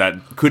 There's nothing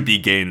that could be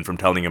gained from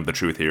telling him the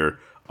truth here,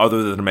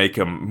 other than to make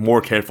him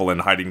more careful in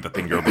hiding the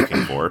thing you're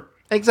looking for.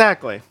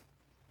 Exactly.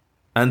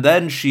 And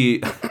then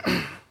she...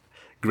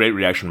 Great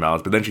reaction,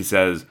 Malice. But then she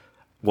says,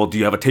 well, do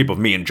you have a tape of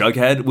me and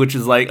Jughead? Which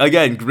is like,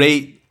 again,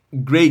 great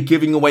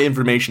giving away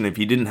information if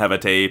he didn't have a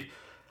tape.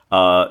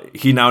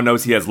 He now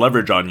knows he has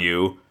leverage on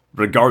you,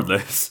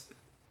 regardless.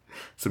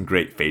 Some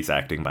great face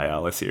acting by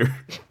Alice here.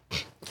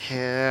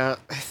 Yeah.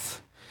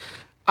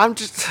 I'm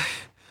just...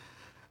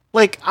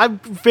 Like,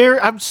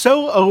 I'm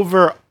so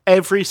over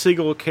every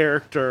single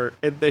character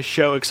in this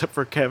show except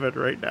for Kevin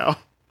right now.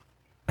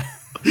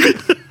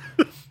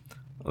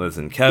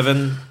 Listen,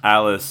 Kevin,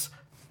 Alice,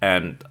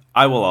 and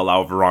I will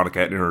allow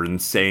Veronica in her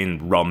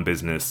insane rum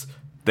business.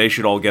 They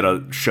should all get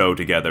a show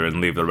together and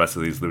leave the rest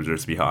of these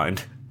losers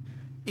behind.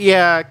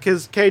 Yeah,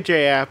 because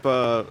KJ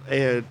Appa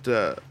and...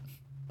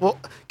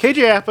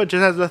 KJ Appa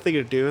just has nothing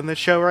to do in this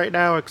show right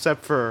now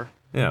except for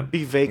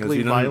be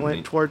vaguely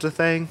violent towards a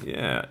thing.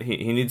 Yeah,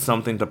 he needs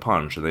something to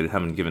punch. They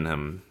haven't given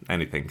him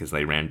anything because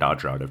they ran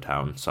Dodger out of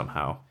town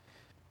somehow.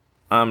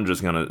 I'm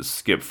just going to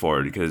skip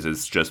forward because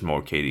it's just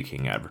more Katie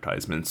King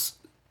advertisements.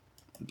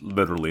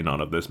 Literally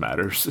none of this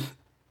matters.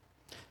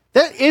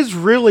 That is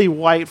really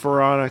white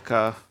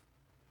Veronica.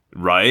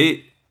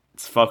 Right?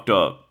 It's fucked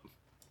up.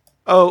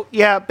 Oh,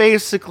 yeah,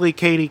 basically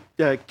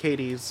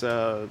Katie's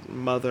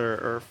mother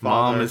or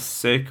father. Mom is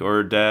sick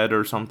or dead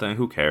or something.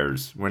 Who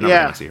cares? We're never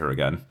going to see her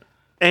again.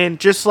 And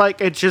just like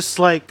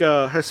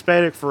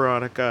Hispanic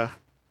Veronica,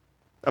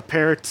 a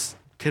parent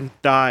can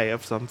die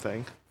of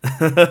something.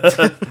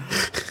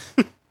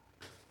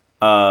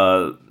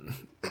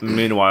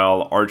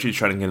 Meanwhile, Archie's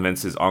trying to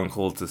convince his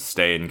uncle to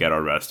stay and get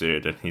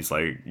arrested, and he's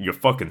like, "You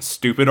fucking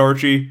stupid,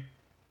 Archie.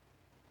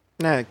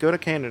 Nah, go to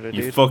Canada,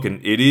 dude. You fucking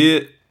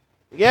idiot."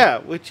 Yeah,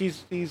 which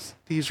he's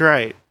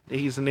right.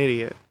 He's an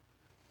idiot.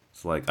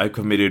 It's like, I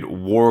committed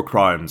war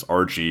crimes,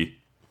 Archie.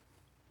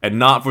 And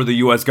not for the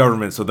US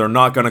government, so they're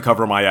not gonna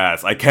cover my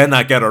ass. I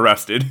cannot get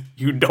arrested.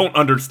 You don't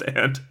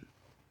understand.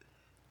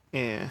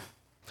 Yeah.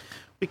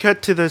 We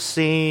cut to the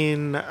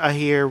scene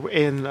here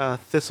in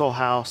Thistle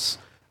House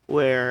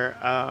where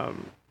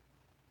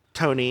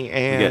Tony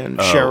and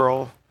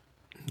Cheryl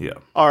Yeah.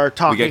 are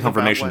talking. We get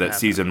confirmation about that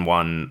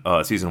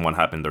happened. season one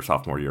happened their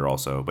sophomore year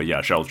also. But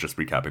yeah, Cheryl's just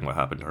recapping what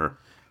happened to her.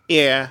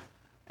 Yeah.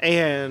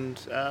 And,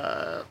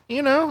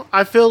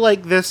 I feel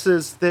like this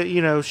is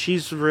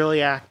she's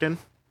really acting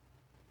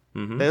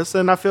this.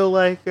 And I feel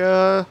like,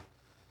 good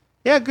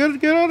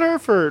on her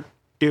for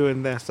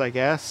doing this, I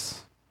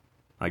guess.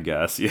 I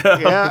guess, yeah.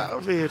 Yeah, I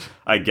mean,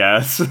 I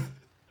guess.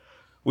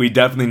 We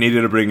definitely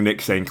needed to bring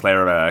Nick St.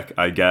 Clair back,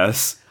 I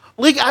guess.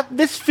 like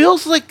this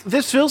feels like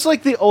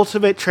the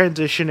ultimate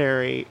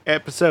transitionary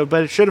episode,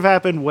 but it should have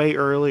happened way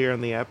earlier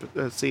in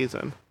the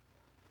season.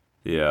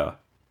 Yeah.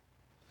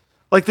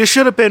 Like this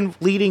should have been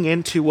leading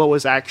into what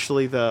was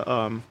actually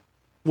the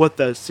what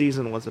the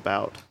season was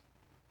about.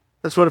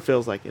 That's what it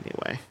feels like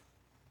anyway.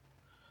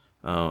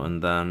 Oh,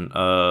 and then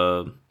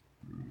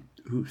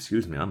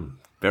excuse me, I'm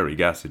very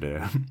gassy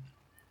today.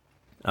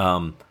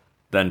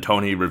 Then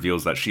Tony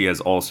reveals that she has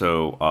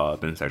also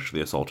been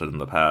sexually assaulted in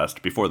the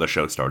past. Before the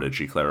show started,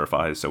 she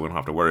clarifies, so we don't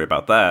have to worry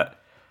about that.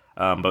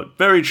 But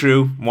very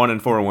true, 1 in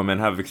 4 women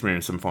have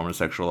experienced some form of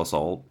sexual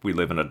assault. We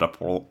live in a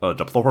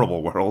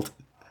deplorable world.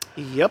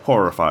 Yep.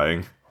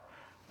 Horrifying.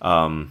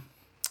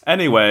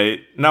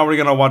 Anyway, now we're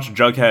gonna watch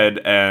Jughead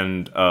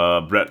and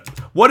Brett.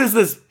 What is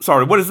this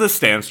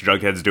stance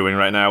Jughead's doing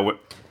right now?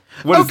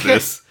 What is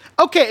this?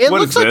 Okay, it What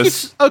looks is like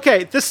this? it's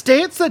okay. The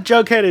stance that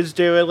Jughead is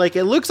doing, like,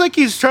 it looks like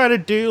he's trying to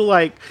do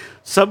like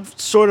some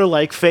sort of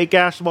like fake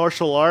ass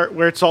martial art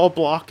where it's all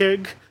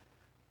blocking.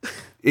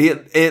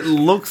 It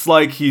looks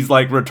like he's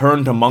like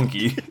returned to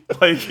monkey.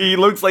 Like he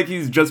looks like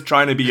he's just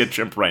trying to be a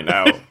chimp right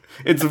now.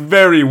 It's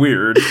very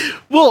weird.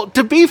 Well,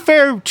 to be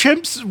fair,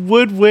 chimps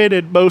would win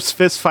in most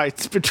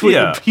fistfights between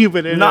a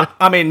human and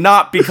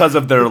not because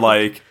of their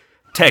like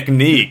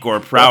technique or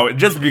prowess,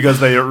 just because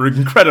they are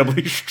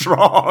incredibly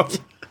strong.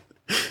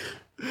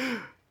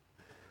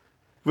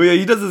 But yeah,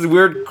 he does this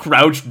weird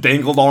crouched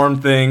dangled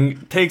arm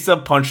thing, takes a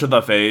punch to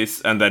the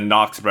face, and then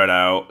knocks Brett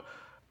out.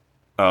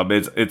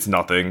 It's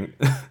nothing.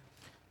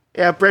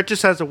 Yeah, Brett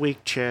just has a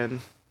weak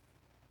chin.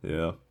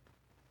 Yeah.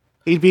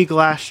 He'd be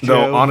Glass Joe.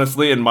 Though,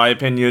 honestly, in my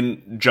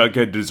opinion,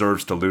 Jughead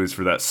deserves to lose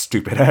for that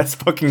stupid-ass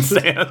fucking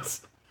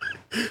stance.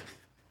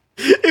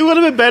 It would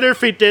have been better if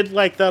he did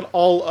like that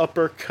all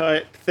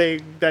uppercut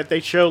thing that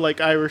they show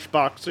like Irish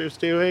boxers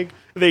doing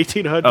in the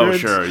 1800s. Oh,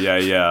 sure,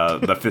 yeah.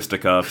 The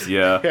fisticuffs,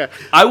 yeah. Yeah.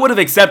 I would have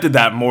accepted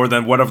that more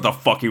than whatever the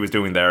fuck he was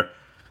doing there.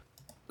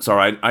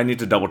 Sorry, I need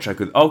to double check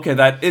with... Okay,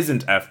 that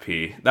isn't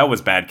FP. That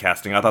was bad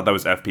casting. I thought that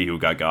was FP who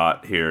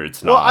got here.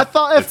 It's not. Well, I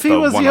thought It's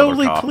FP was one the other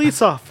only cop.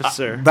 police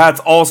officer.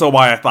 That's also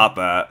why I thought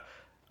that.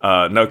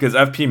 No, because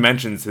FP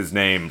mentions his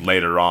name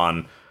later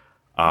on.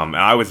 And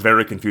I was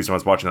very confused when I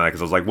was watching that, because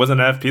I was like, wasn't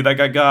it FP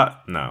that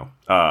got? No.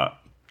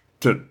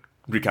 To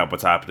recap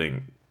what's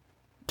happening,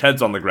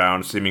 Ted's on the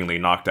ground, seemingly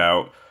knocked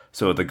out,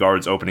 so the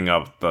guard's opening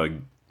up the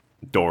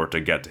door to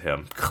get to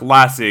him.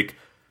 Classic,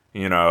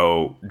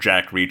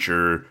 Jack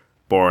Reacher,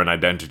 Born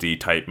Identity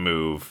type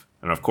move.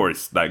 And of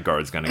course, that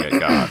guard's gonna get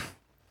got.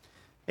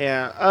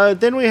 Yeah.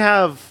 Then we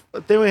have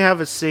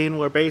a scene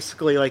where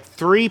basically like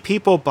 3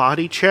 people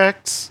body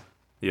checks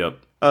Yep.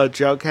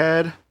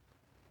 Jughead.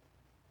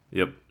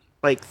 Yep.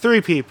 Like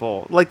 3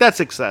 people. Like that's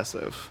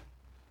excessive.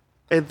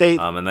 And they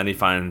And then he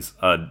finds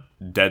a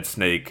dead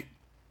snake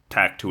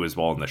tacked to his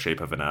wall in the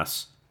shape of an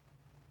S.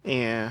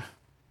 yeah.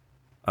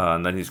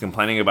 And then he's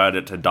complaining about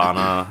it to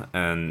Donna,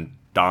 and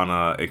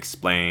Donna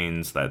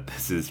explains that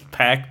this is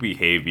pack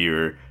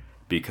behavior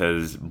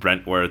because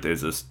Brentworth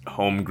is a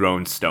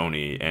homegrown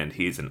Stony and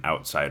he's an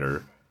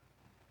outsider.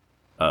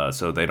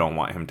 So they don't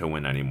want him to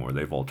win anymore.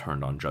 They've all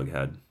turned on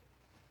Jughead.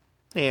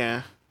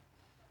 Yeah.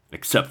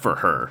 Except for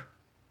her.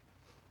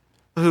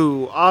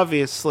 Who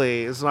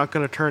obviously is not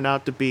going to turn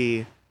out to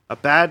be a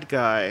bad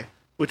guy,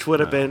 which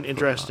would have been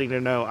interesting to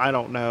know. I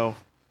don't know.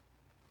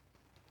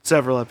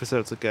 Several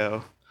episodes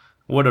ago.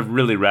 Would have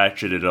really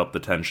ratcheted up the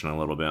tension a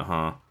little bit,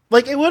 huh?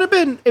 Like it would have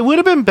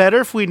been better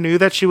if we knew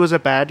that she was a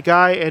bad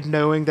guy and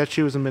knowing that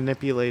she was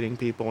manipulating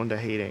people into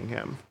hating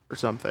him or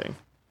something.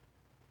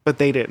 But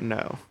they didn't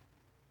know.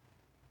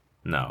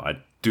 No, I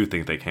do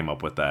think they came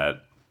up with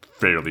that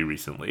fairly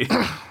recently.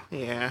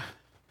 Yeah.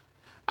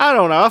 I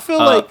don't know.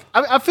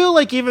 I feel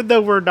like even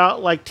though we're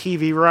not like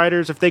TV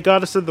writers, if they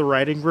got us in the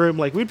writing room,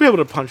 like we'd be able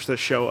to punch this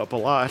show up a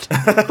lot.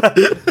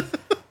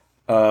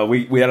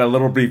 We had a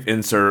little brief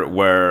insert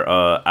where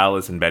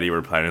Alice and Betty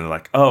were planning,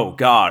 like, oh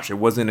gosh, it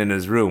wasn't in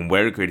his room.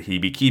 Where could he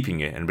be keeping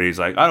it? And Betty's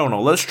like, I don't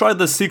know. Let's try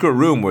the secret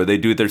room where they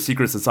do their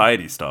secret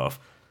society stuff.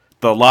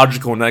 The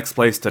logical next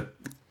place to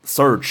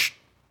search,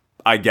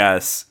 I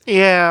guess.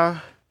 Yeah.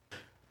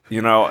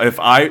 If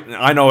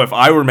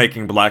I were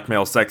making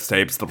blackmail sex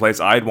tapes, the place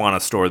I'd want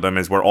to store them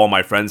is where all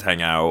my friends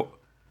hang out.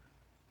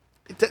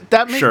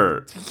 That makes,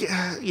 Sure.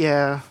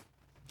 Yeah.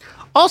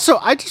 Also,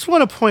 I just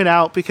want to point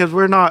out because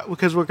we're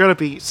going to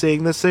be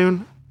seeing this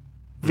soon.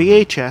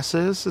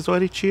 VHSs is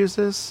what he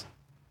chooses.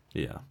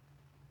 Yeah.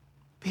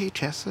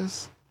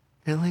 VHSs.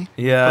 Really?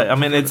 Yeah, I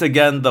mean, it's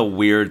again the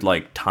weird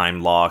like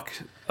time lock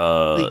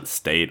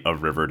state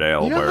of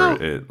Riverdale You know where how-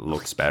 it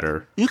looks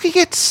better. You can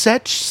get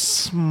such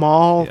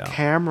small Yeah.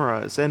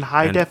 cameras in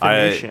high And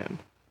definition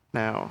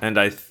now. And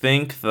I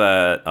think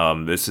that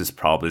this is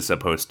probably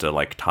supposed to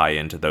like tie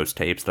into those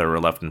tapes that were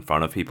left in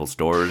front of people's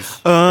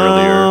doors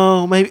earlier.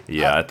 Oh, maybe.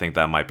 Yeah, I think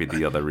that might be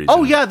the other reason.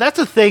 Oh, yeah, that's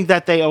a thing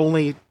that they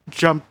only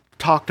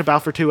talked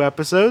about for 2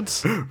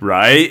 episodes.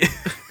 Right?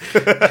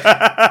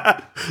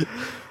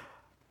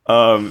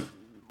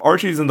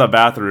 Archie's in the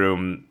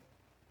bathroom.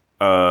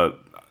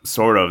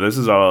 Sort of. This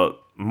is a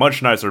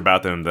much nicer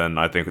bathroom than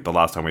I think the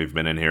last time we've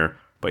been in here.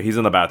 But he's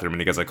in the bathroom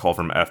and he gets a call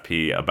from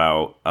FP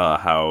about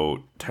how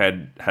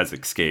Ted has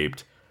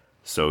escaped.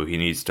 So he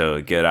needs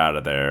to get out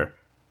of there.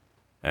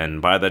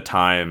 And by the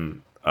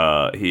time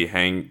he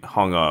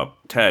hung up,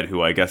 Ted,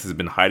 who I guess has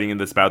been hiding in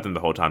this bathroom the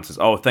whole time, says,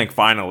 "Oh, thank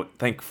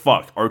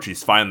fuck,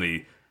 Archie's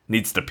finally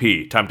needs to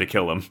pee. Time to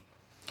kill him."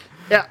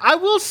 Yeah, I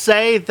will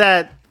say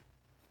that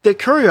the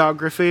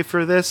choreography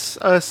for this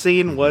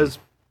scene was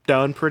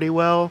done pretty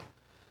well.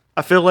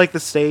 I feel like the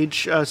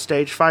stage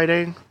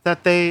fighting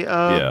that they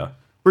Yeah.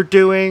 were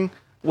doing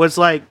was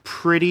like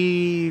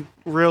pretty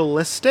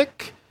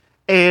realistic,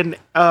 and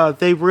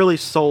they really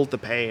sold the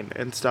pain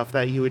and stuff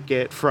that you would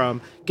get from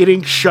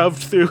getting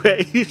shoved through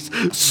a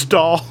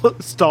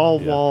stall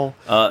wall.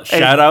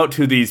 Shout out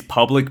to these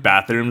public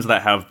bathrooms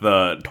that have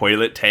the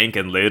toilet tank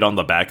and lid on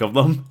the back of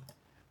them.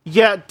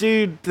 Yeah,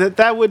 dude,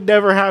 that would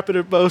never happen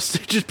at most.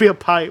 It'd just be a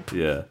pipe.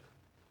 Yeah.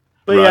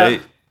 But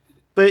Right?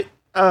 yeah,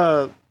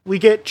 but we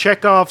get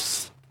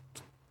Chekhov's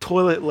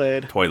toilet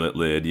lid. Toilet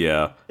lid,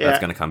 yeah. Yeah. That's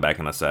gonna come back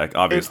in a sec. And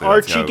Obviously,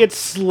 that's Archie how- gets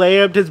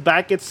slammed, his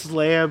back gets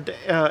slammed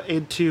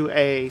into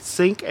a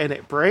sink and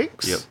it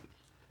breaks.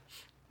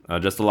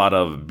 Yep. Just a lot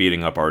of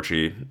beating up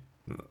Archie.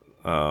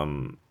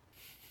 And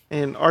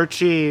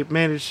Archie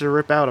managed to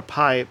rip out a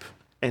pipe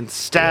and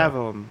stab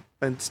him,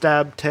 and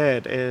stab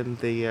Ted in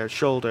the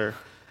shoulder.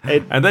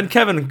 And then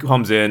Kevin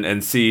comes in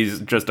and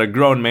sees just a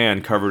grown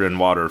man covered in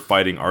water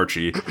fighting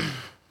Archie.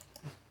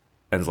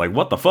 And is like,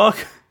 what the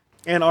fuck?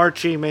 And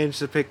Archie managed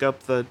to pick up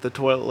the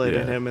toilet lid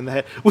and Yeah. hit him in the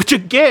head. Which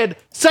again,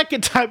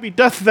 second time he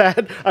does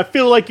that, I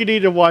feel like you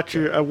need to watch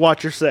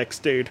your sex,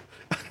 dude.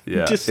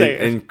 Yeah, Just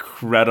saying.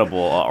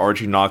 Incredible.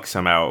 Archie knocks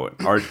him out.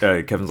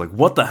 Kevin's like,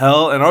 what the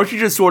hell? And Archie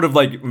just sort of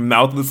like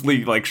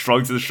mouthlessly like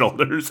shrugs his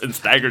shoulders and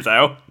staggers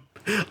out.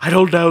 I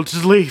don't know,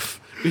 just leave.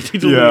 We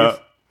need to leave.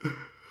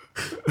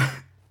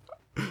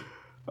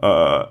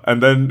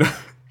 And then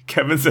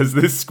Kevin says,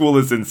 this school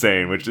is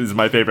insane, which is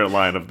my favorite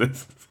line of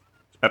this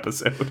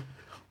episode.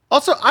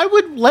 Also, I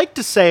would like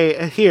to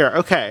say here,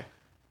 okay,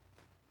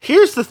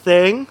 here's the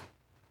thing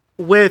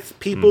with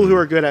people who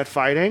are good at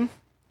fighting.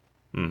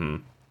 Mm-hmm.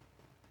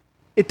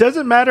 It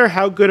doesn't matter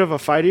how good of a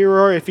fighter you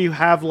are if you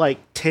have like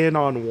 10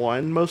 on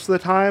 1 most of the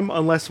time,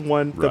 unless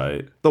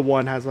Right. the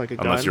one has like a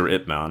gun. Unless you're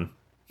Ip Man.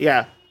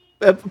 Yeah.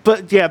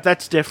 But yeah,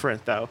 that's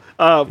different though.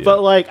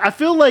 But like, I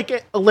feel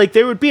like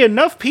there would be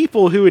enough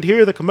people who would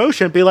hear the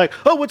commotion and be like,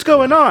 "Oh, what's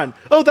going on?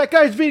 Oh, that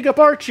guy's beating up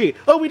Archie.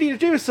 Oh, we need to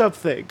do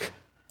something."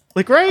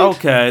 Like, right?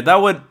 Okay,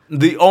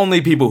 the only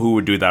people who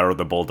would do that are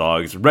the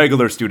Bulldogs.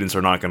 Regular students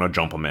are not gonna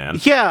jump a man.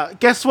 Yeah.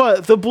 Guess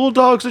what? The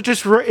Bulldogs are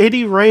just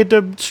any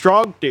random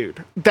strong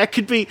dude. They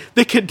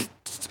could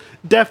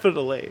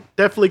definitely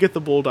get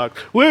the Bulldog.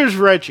 Where's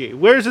Reggie?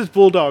 Where's his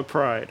Bulldog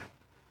pride?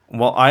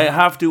 Well, I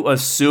have to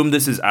assume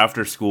this is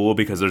after school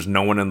because there's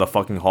no one in the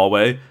fucking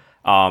hallway.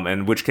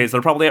 In which case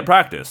they're probably at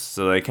practice,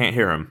 so they can't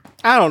hear him.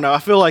 I don't know. I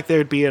feel like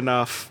there'd be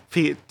enough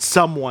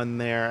someone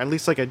there, at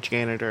least like a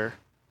janitor.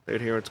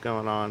 They'd hear what's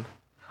going on.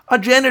 A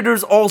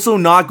janitor's also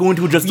not going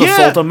to just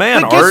assault a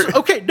man, but guess- Art.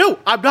 Okay, no,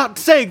 I'm not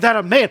saying that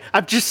a man.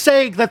 I'm just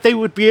saying that they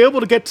would be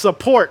able to get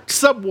support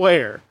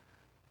somewhere.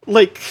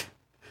 Like,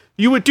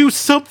 you would do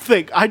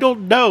something. I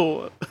don't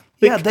know.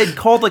 Yeah, they'd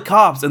call the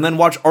cops and then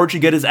watch Archie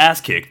get his ass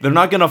kicked. They're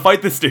not gonna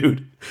fight this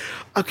dude.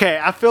 Okay,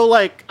 I feel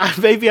like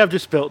maybe I'm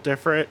just built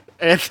different,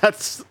 and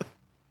that's.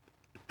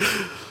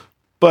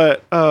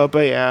 But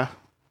yeah,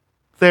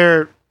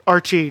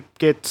 Archie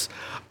gets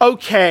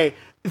okay.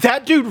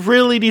 That dude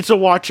really needs to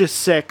watch his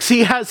 6.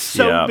 He has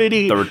so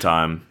many. Third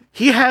time.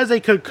 He has a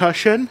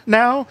concussion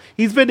now.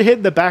 He's been hit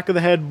in the back of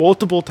the head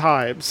multiple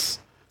times.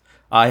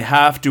 I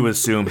have to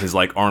assume his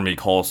like army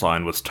call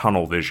sign was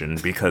tunnel vision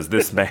because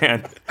this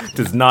man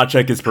does not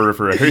check his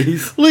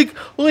peripheries.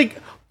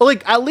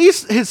 Like at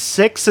least his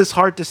 6 is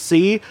hard to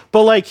see,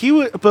 but he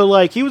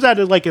was at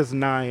like his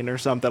 9 or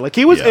something. Like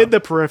he was in the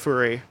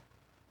periphery.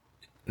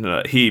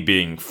 He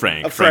being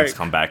Frank. Frank. Frank's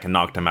come back and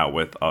knocked him out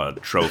with a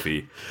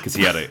trophy because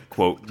he had a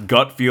quote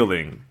gut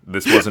feeling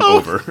this wasn't Oh.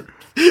 over.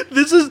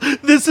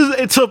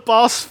 It's a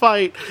boss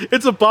fight.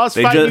 It's a boss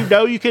fight. You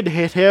know you can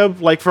hit him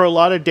like for a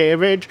lot of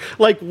damage.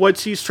 Like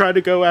once he's trying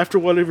to go after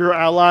one of your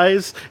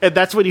allies, and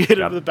that's when you hit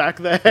him in the back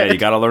of the head. Yeah, you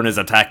gotta learn his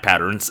attack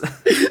patterns.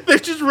 They're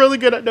just really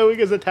good at knowing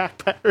his attack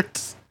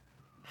patterns.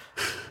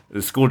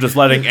 The school just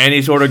letting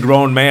any sort of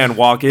grown man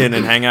walk in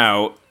and hang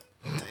out.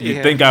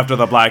 You'd think after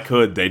the Black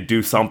Hood they'd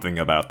do something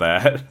about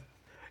that.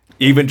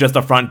 even just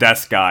a front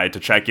desk guy to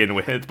check in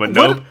with. But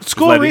nope, What, just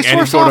school letting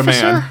any resource sort of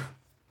officer? man.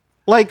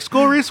 Like,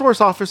 school resource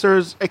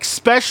officers,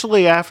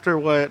 especially after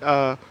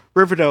what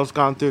Riverdale's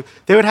gone through,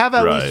 they would have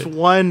at least Right.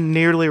 one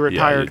nearly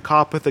retired you-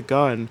 cop with a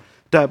gun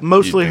that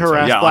mostly You'd think so.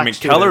 harassed Yeah, black I mean,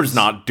 students. Keller's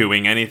not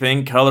doing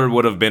anything. Keller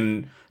would have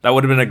been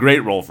a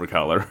great role for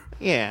Keller.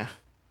 Yeah.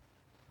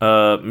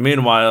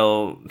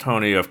 Meanwhile,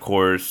 Tony, of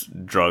course,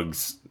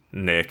 drugs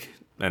Nick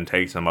and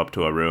takes him up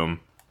to a room.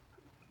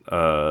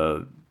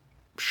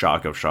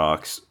 Shock of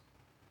shocks.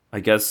 I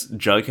guess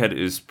Jughead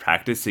is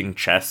practicing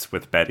chess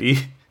with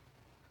Betty.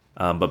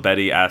 But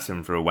Betty asks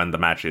him for when the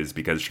match is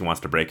because she wants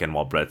to break in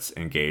while Brett's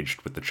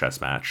engaged with the chess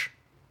match.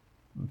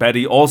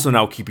 Betty also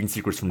now keeping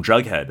secrets from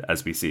Jughead,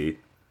 as we see.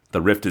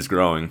 The rift is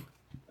growing.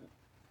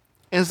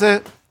 Is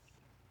it?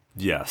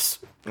 Yes.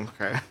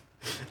 Okay.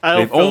 I don't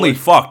They've feel only like-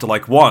 fucked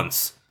like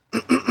once.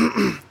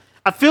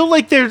 I feel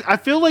like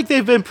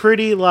they've been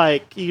pretty,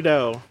 like,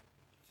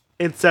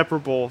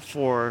 inseparable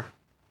for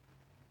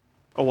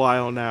a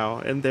while now,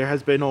 and there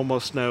has been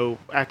almost no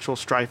actual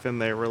strife in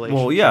their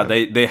relationship. Well, yeah,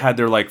 they had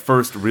their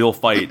first real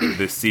fight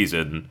this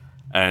season,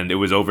 and it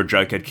was over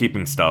Jughead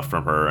keeping stuff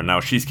from her, and now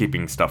she's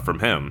keeping stuff from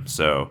him.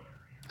 So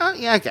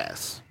Yeah, I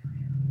guess.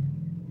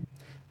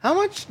 How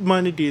much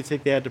money do you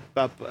think they had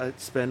to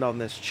spend on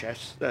this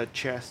chess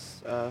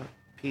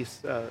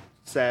piece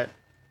set?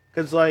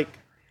 Because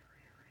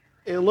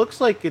it looks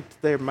like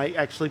there might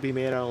actually be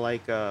made out of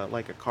like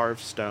a carved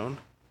stone.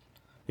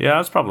 yeah,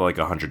 it's probably a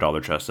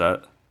 $100 chess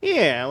set.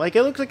 Yeah, it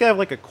looks like they have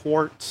a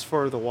quartz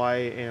for the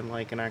white and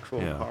an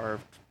actual Yeah.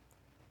 carved.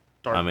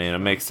 Dark I mean, it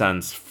makes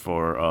sense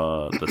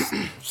for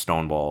the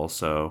stone ball,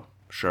 so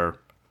sure.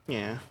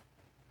 Yeah.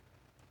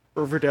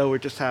 Riverdale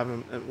would just have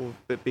them. It will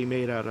be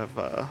made out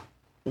of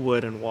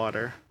wood and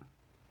water.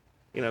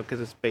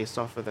 Because it's based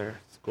off of their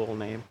school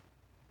name,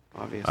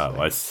 obviously. Oh,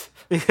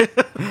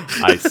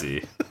 I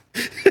see.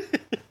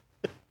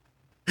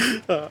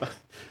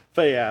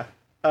 But yeah,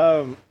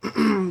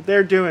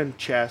 they're doing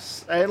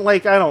chess, and I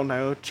don't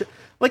know,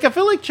 I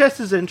feel like chess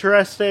is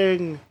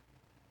interesting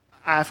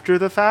after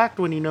the fact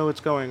when you know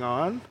what's going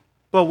on.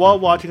 But while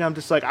watching, I'm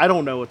just I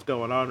don't know what's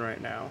going on right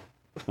now.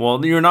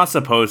 Well, you're not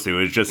supposed to.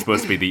 It's just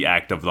supposed to be the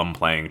act of them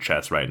playing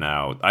chess right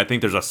now. I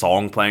think there's a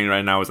song playing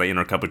right now as they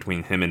intercut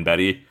between him and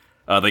Betty.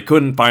 They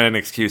couldn't find an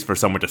excuse for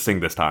someone to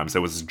sing this time, so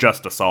it was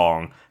just a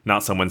song,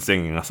 not someone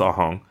singing a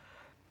song.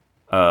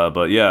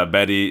 But yeah,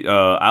 Betty,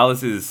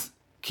 Alice is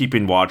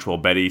keeping watch while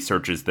Betty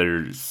searches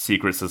their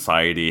secret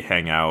society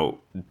hangout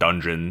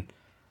dungeon,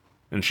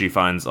 and she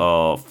finds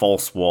a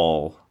false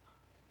wall,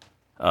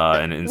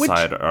 and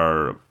inside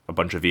are a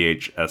bunch of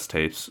VHS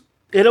tapes.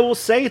 It will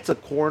say it's a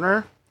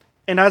corner,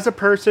 and as a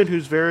person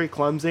who's very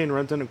clumsy and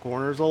runs into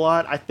corners a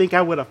lot, I think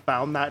I would have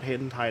found that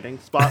hidden hiding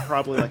spot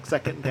probably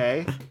second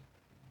day.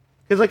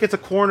 Because it's a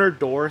corner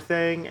door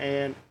thing,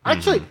 and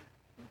actually,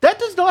 that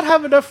does not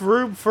have enough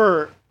room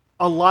for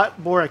a lot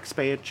more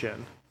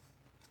expansion.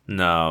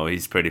 No,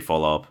 he's pretty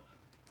full up.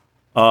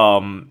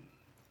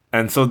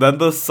 And so then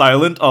the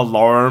silent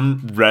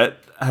alarm Rhett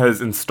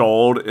has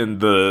installed in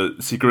the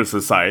secret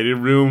society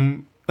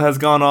room has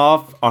gone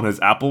off on his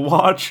Apple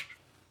Watch.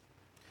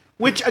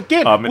 Which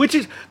again,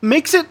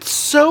 makes it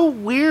so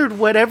weird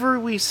whenever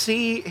we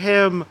see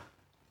him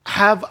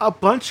have a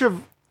bunch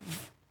of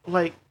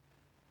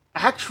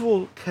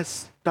actual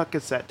not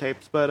cassette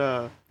tapes,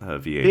 but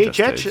VHS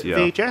tapes, yeah.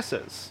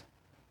 VHSs.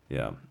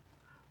 Yeah.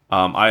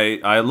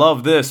 I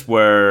love this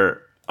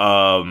where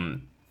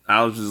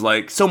Alice is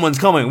like, someone's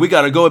coming, we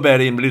gotta go,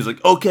 Betty. And Betty's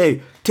like,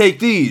 okay, take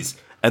these.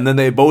 And then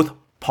they both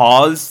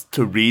pause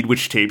to read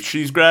which tapes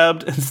she's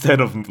grabbed instead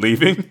of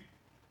leaving.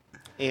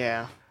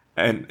 Yeah.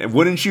 And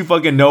wouldn't you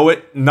fucking know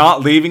it,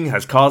 not leaving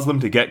has caused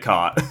them to get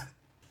caught.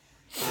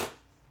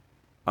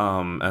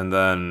 And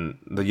then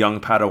the young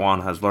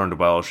Padawan has learned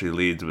well. She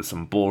leads with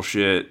some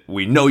bullshit.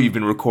 We know you've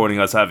been recording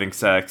us having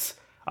sex.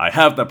 I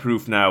have the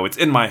proof now. It's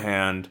in my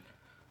hand.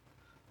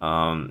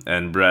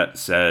 And Brett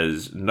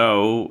says,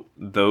 no,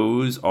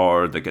 those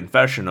are the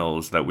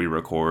confessionals that we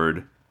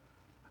record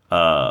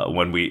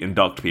when we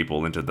induct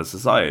people into the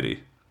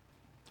society.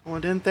 Well,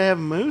 didn't they have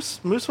Moose?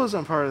 Moose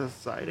wasn't part of the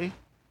society.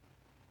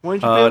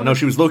 No,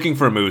 she was looking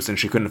for a moose and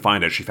she couldn't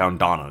find it. She found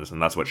Donna's,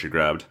 and that's what she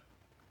grabbed.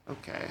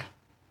 Okay.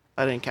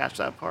 I didn't catch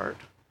that part.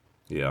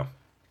 Yeah.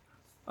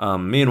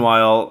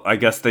 Meanwhile, I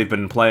guess they've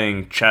been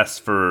playing chess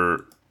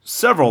for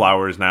several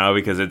hours now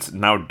because it's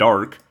now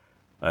dark.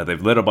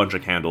 They've lit a bunch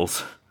of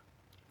candles.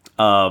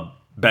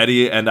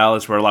 Betty and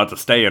Alice were allowed to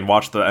stay and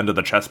watch the end of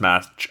the chess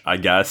match, I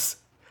guess.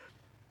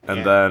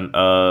 And then,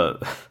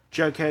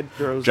 Jughead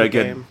throws the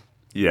game.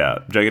 Yeah,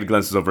 Jughead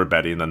glances over at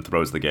Betty and then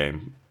throws the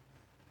game.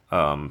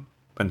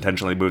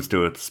 Intentionally moves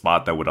to a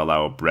spot that would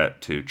allow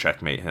Brett to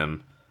checkmate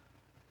him.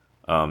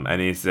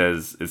 And he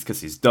says it's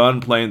because he's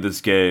done playing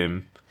this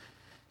game.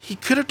 He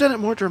could have done it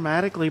more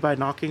dramatically by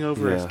knocking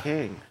over his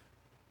king.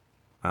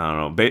 I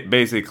don't know.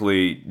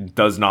 Basically,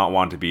 does not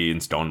want to be in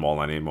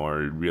Stonewall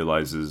anymore. He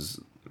realizes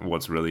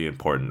what's really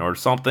important or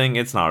something.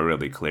 It's not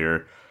really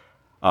clear.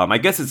 I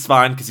guess it's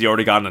fine because he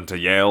already got into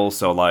Yale,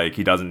 so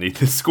he doesn't need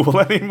this school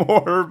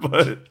anymore.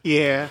 But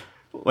yeah,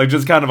 Like,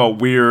 just kind of a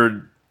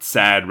weird,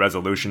 sad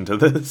resolution to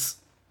this.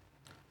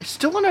 I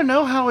still want to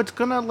know how it's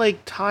gonna like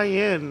tie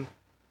in,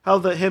 how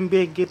the him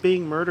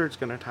being murdered is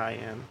gonna tie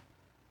in.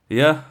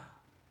 Yeah.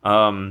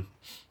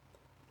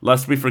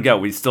 Lest we forget,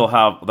 we still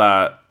have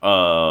that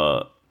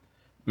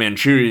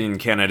Manchurian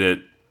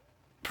Candidate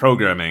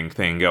programming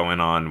thing going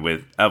on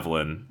with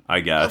Evelyn, I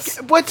guess.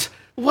 Okay, what?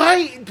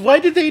 Why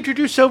did they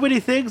introduce so many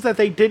things that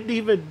they didn't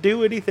even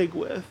do anything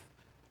with?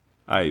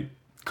 I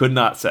could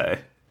not say.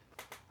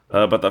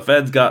 But the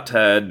feds got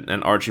Ted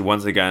and Archie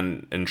once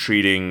again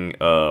entreating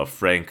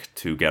Frank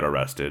to get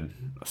arrested.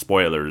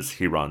 Spoilers,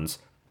 he runs.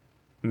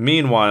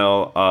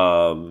 Meanwhile,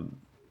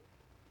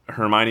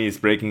 Hermione is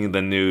breaking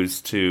the news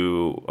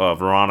to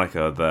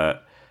Veronica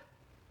that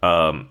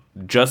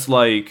just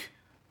like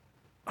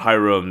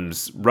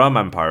Hiram's rum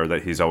empire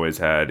that he's always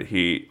had,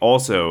 he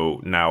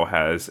also now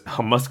has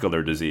a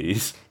muscular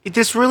disease. It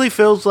just really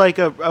feels like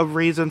a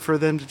reason for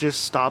them to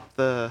just stop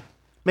the...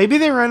 Maybe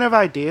they ran out of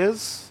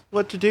ideas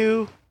what to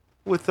do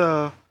with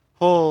the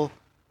whole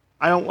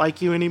I don't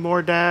like you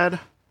anymore,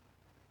 Dad.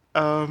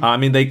 I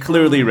mean, they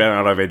clearly ran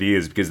out of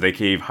ideas because they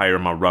gave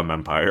Hiram a rum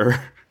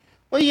empire.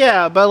 Well,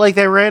 yeah, but like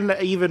they ran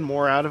even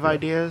more out of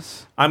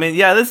ideas. I mean,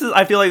 yeah,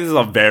 I feel like this is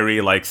a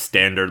very like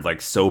standard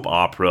like soap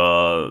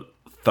opera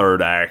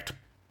third act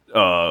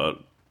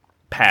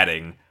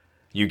padding.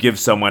 You give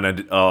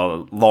someone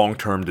a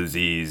long-term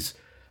disease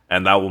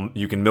and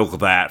you can milk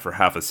that for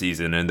half a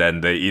season and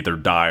then they either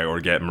die or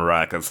get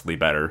miraculously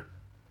better.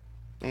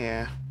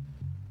 Yeah.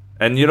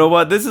 And you know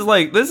what? This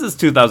is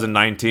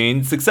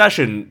 2019.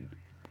 Succession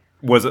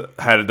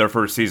had their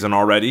first season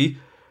already.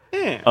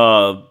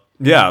 Yeah.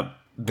 Yeah.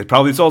 They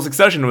probably saw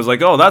Succession and was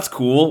like, oh, that's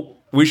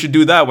cool. We should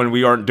do that when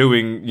we aren't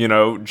doing,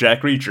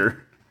 Jack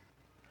Reacher.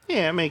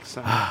 Yeah, it makes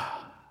sense.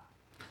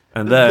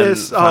 And then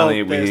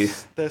finally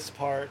this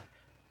part.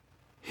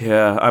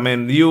 Yeah, I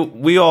mean,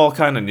 we all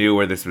kind of knew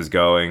where this was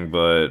going,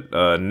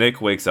 but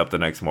Nick wakes up the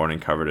next morning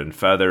covered in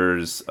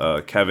feathers.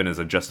 Kevin is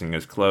adjusting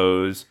his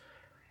clothes,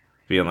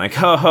 being like,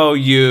 ho,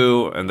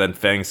 you. And then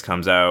Fangs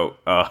comes out,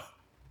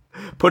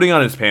 putting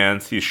on his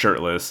pants. He's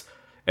shirtless.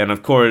 And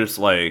of course,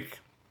 like,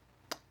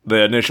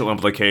 the initial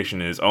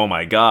implication is, oh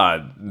my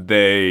god,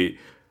 they,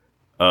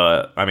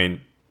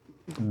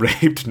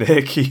 raped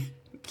Nick.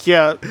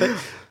 Yeah,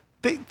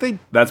 they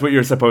That's what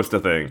you're supposed to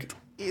think.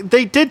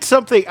 They did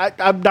something.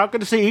 I'm not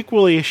going to say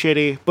equally as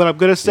shitty, but I'm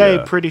going to say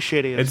Yeah. pretty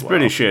shitty as It's well.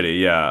 pretty shitty,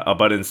 yeah.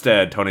 But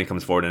instead, Tony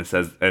comes forward and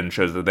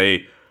shows that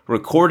they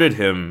recorded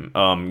him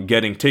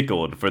getting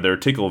tickled for their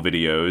tickle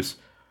videos.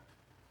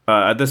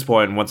 At this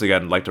point, once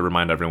again, I'd like to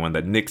remind everyone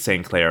that Nick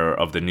St. Clair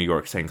of the New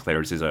York St.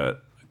 Clairs is a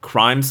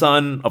crime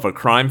son of a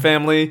crime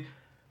family.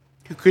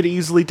 Who could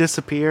easily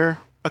disappear.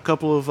 A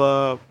couple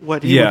of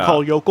what he would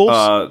call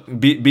yokels.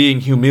 Being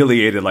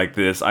humiliated like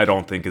this, I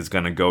don't think is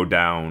going to go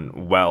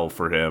down well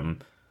for him.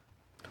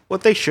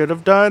 What they should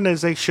have done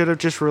is they should have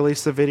just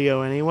released the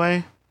video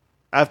anyway,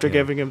 after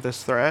giving him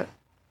this threat.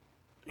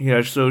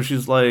 Yeah, so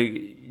she's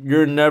like,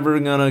 you're never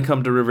gonna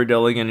come to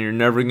Riverdale again, you're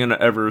never gonna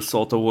ever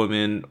assault a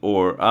woman,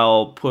 or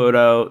I'll put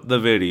out the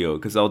video,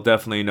 because I'll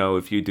definitely know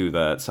if you do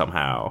that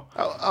somehow.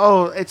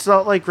 Oh, it's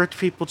not like rich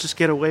people just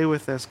get away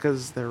with this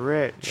because they're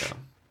rich. Yeah.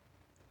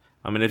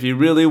 I mean, if you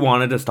really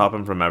wanted to stop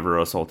him from ever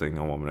assaulting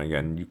a woman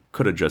again, you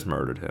could have just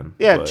murdered him.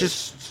 Yeah, but...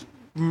 just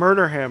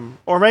murder him.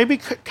 Or maybe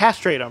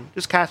castrate him.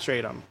 Just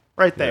castrate him.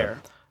 Right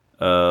there.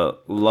 Yeah.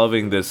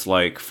 Loving this,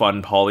 like,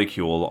 fun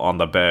polycule on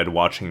the bed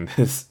watching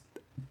this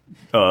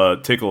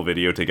tickle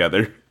video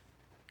together.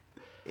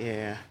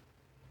 Yeah.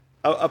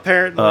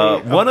 Apparently...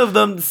 one of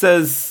them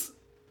says...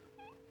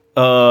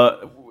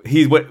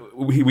 He's what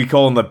we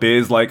call in the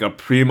biz, like, a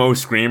primo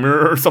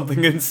screamer or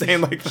something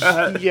insane like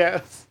that.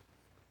 Yes.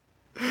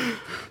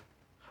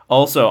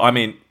 Also, I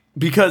mean...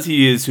 because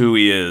he is who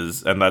he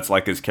is, and that's,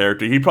 like, his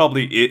character, he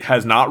probably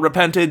has not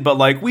repented, but,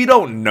 like, we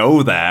don't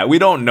know that. We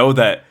don't know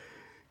that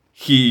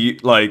he,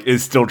 like,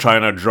 is still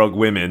trying to drug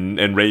women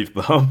and rape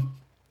them.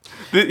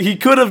 He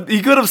could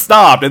have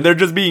stopped, and they're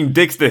just being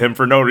dicks to him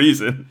for no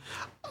reason.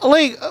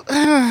 Like,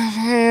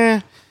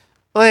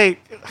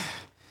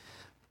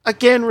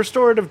 again,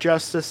 restorative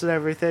justice and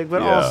everything,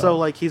 but Yeah. also,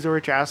 like, he's a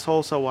rich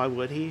asshole, so why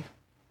would he?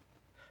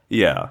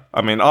 Yeah,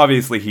 I mean,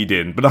 obviously he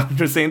didn't, but I'm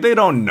just saying they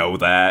don't know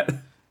that.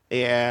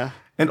 Yeah.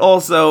 And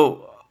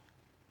also,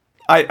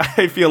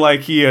 I feel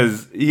like he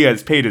has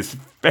paid his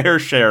fair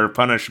share of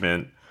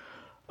punishment,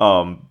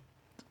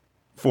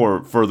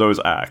 for those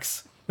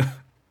acts,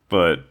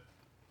 but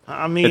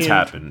I mean, it's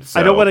happened.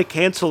 So. I don't want to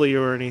cancel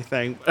you or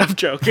anything. But I'm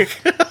joking.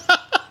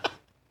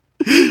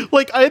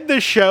 Like in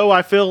this show,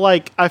 I feel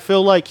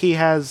like he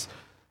has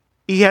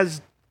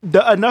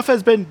enough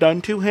has been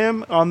done to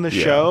him on the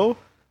show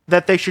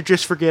that they should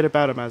just forget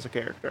about him as a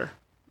character.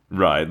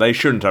 Right, they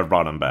shouldn't have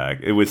brought him back.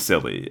 It was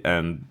silly,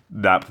 and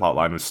that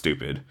plotline was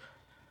stupid.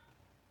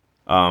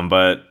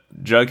 But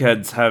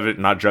Jughead's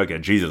not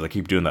Jughead, Jesus, I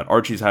keep doing that.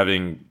 Archie's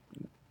having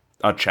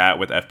a chat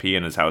with FP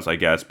in his house, I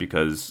guess,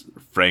 because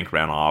Frank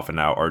ran off, and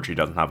now Archie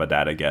doesn't have a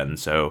dad again,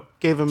 so...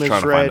 Gave him he's his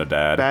trying to find a red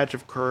dad. badge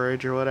of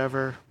courage or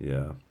whatever.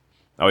 Yeah.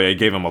 Oh yeah, he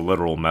gave him a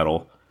literal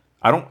medal.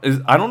 I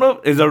don't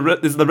know. Is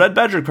the Red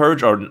Badger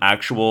Courage an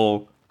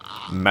actual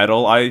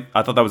medal? I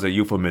thought that was a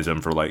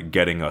euphemism for like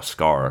getting a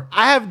scar.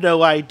 I have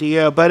no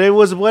idea, but it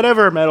was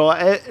whatever medal.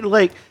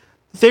 Like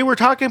they were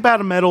talking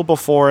about a medal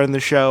before in the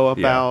show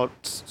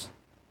about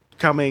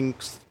coming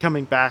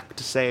back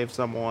to save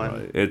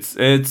someone. It's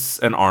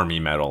an army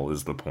medal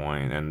is the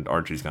point, and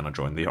Archie's gonna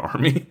join the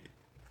army.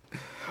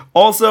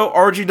 Also,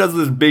 Archie does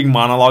this big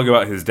monologue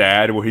about his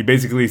dad, where he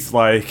basically is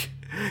like,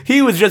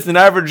 he was just an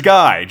average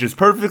guy, just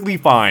perfectly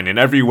fine in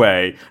every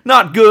way.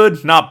 Not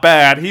good, not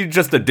bad, he's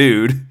just a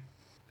dude.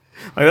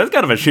 Like, that's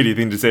kind of a shitty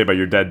thing to say about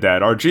your dead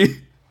dad,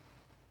 Archie.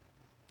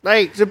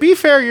 Like, to be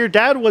fair, your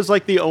dad was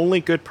like the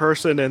only good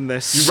person in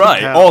this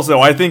Right, town.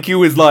 also, I think he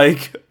was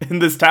like, in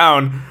this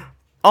town,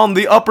 on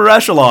the upper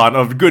echelon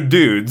of good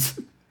dudes.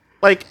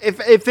 Like,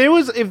 if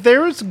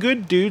there was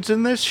good dudes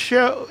in this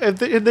show,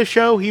 in the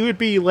show, he would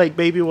be like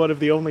maybe one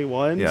of the only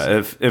ones. Yeah,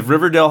 if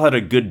Riverdale had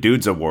a Good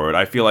Dudes Award,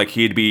 I feel like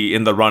he'd be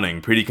in the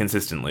running pretty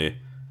consistently.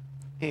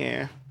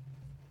 Yeah.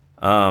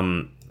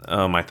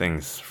 Oh, my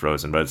thing's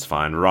frozen, but it's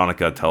fine.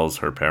 Veronica tells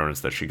her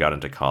parents that she got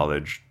into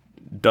college.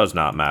 Does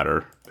not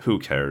matter. Who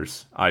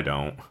cares? I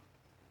don't.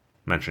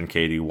 Mention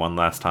Katie one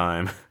last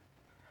time.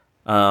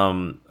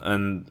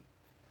 And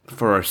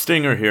for our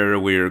stinger here,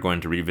 we are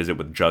going to revisit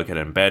with Jughead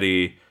and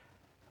Betty.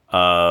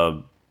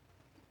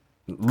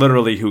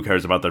 Literally, who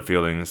cares about their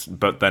feelings?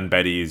 But then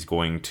Betty is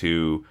going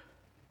to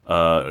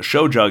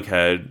show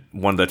Jughead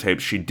one of the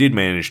tapes she did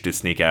manage to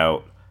sneak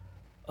out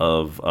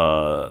of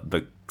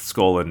the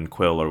Skull and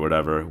Quill or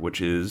whatever,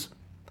 which is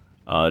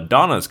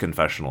Donna's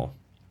confessional.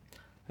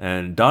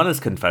 And Donna's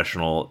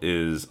confessional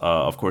is,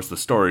 of course, the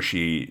story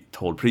she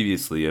told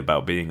previously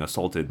about being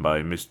assaulted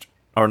by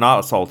or not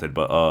assaulted,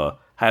 but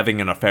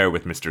having an affair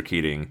with Mr.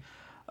 Keating.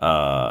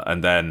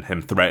 And then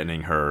him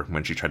threatening her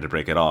when she tried to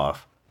break it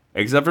off.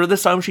 Except for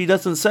this time she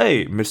doesn't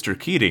say Mr.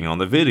 Keating on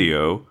the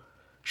video.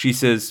 She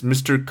says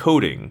Mr.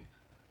 Coding.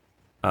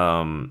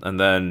 And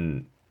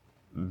then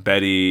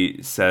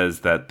Betty says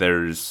that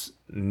there's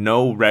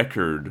no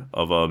record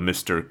of a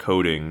Mr.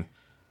 Coding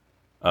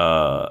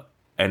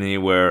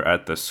anywhere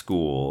at the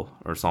school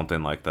or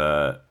something like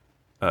that.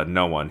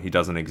 No one. He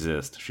doesn't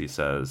exist, she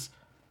says.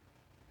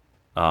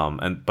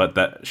 But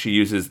that she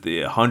uses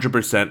the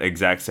 100%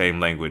 exact same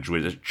language,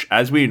 which,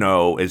 as we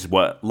know, is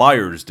what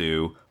liars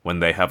do when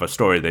they have a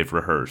story they've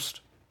rehearsed.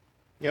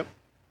 Yep.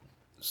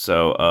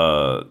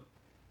 So,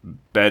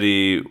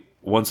 Betty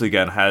once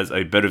again has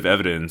a bit of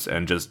evidence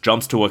and just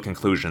jumps to a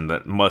conclusion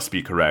that must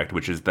be correct,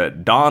 which is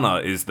that Donna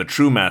is the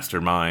true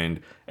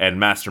mastermind and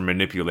master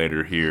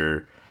manipulator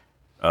here.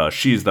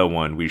 She's the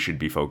one we should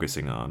be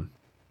focusing on.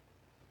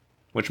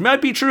 Which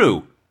might be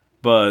true.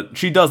 But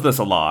she does this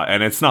a lot,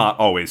 and it's not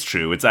always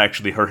true. It's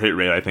actually, her hit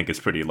rate, I think, is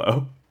pretty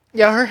low.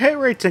 Yeah, her hit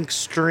rate's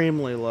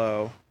extremely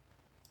low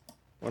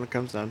when it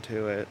comes down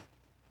to it.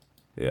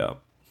 Yeah.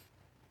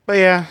 But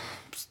yeah.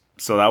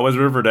 So that was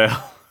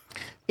Riverdale.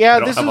 Yeah,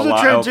 don't this have was a a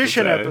lot else to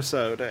transition say.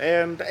 episode,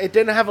 and it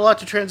didn't have a lot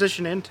to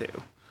transition into.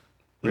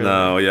 Really.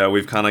 No, yeah,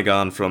 we've kind of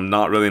gone from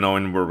not really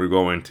knowing where we're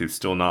going to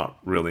still not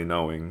really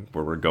knowing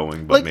where we're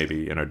going, but Like-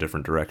 maybe in a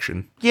different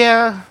direction.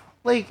 Yeah,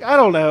 like, I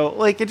don't know.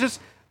 Like, it just...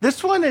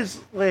 This one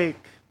is, like...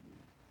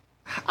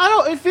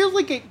 it feels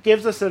like it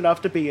gives us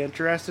enough to be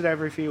interested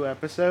every few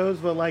episodes,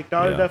 but, like,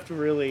 not Yeah. enough to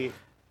really...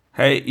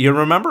 Hey, you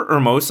remember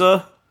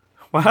Hermosa?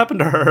 What happened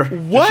to her?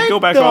 What Did she go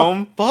back the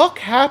home? fuck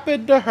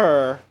happened to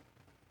her?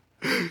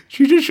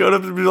 She just showed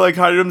up to be like,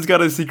 Hiram's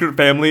got a secret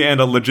family and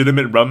a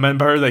legitimate rum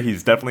empire that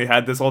he's definitely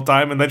had this whole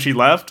time, and then she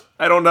left?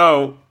 I don't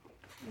know.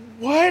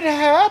 What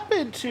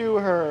happened to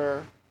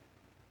her?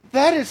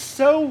 That is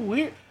so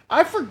weird.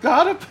 I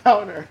forgot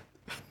about her.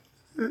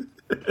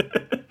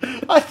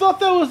 I thought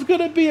that was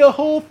gonna be a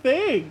whole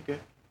thing.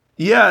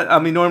 Yeah, I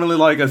mean, normally,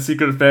 like, a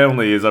secret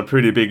family is a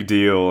pretty big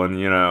deal, and,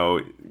 you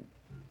know,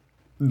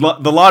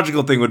 the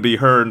logical thing would be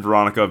her and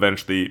Veronica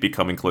eventually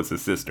becoming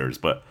closest sisters,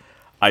 but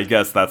I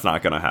guess that's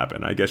not gonna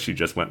happen. I guess she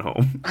just went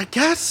home. I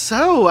guess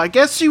so. I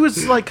guess she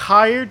was, like,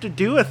 hired to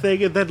do a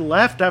thing and then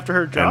left after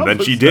her job And then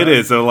was she did done.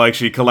 it, so, like,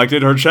 she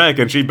collected her check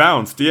and she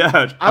bounced.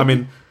 Yeah, I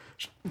mean,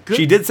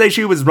 she did say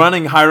she was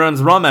running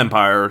Hiram's rum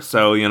empire,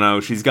 so, you know,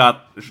 she's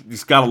got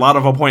a lot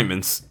of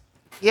appointments.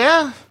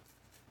 Yeah.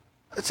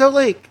 So,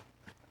 like,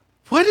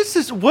 what is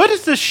this? What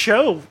is this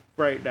show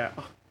right now?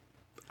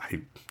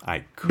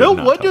 I could No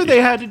not wonder tell they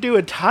you. had to do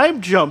a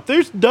time jump.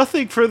 There's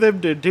nothing for them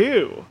to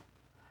do.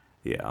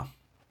 Yeah.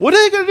 What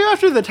are they going to do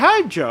after the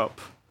time jump?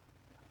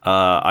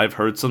 I've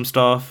heard some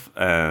stuff,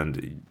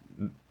 and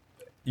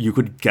you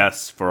could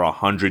guess for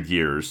 100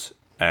 years,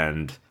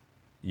 and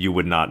you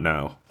would not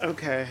know.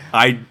 Okay.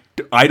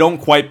 I don't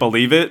quite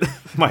believe it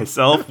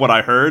myself, what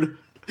I heard.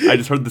 I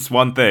just heard this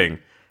one thing,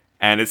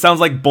 and it sounds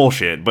like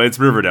bullshit, but it's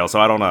Riverdale,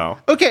 so I don't know.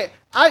 Okay.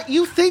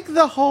 You think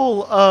the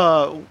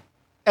whole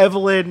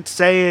Evelyn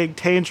saying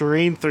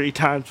tangerine 3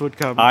 times would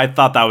come? I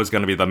thought that was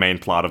going to be the main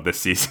plot of this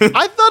season.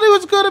 I thought it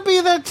was going to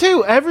be that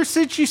too. Ever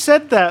since you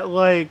said that,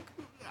 like,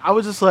 I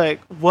was just like,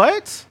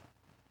 what?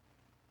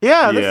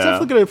 Yeah, that's Yeah.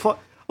 definitely going to be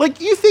Like,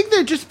 you think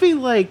there'd just be,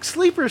 like,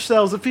 sleeper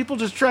cells of people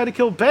just trying to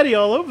kill Betty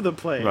all over the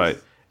place. Right.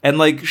 And,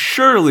 like,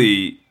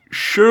 surely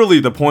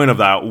the point of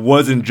that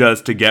wasn't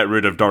just to get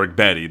rid of Dark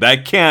Betty.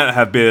 That can't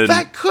have been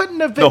That couldn't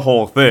have been the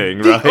whole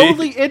thing, the right?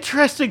 only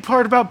interesting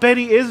part about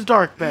Betty is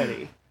Dark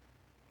Betty.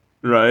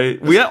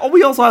 Right. We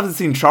also haven't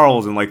seen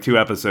Charles in, like, 2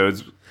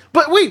 episodes.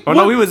 But wait, Oh,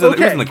 no, he was in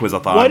the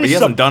Quizathon, but he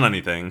hasn't done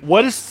anything.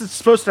 What is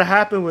supposed to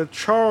happen with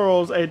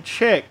Charles and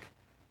Chick?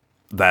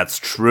 That's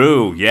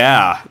true,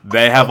 yeah.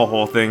 They have a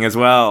whole thing as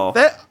well.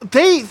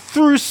 They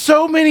threw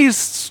so many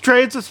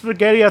strands of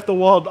spaghetti at the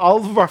wall, and all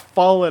of them are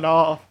falling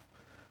off.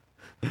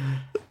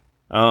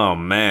 Oh,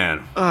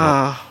 man.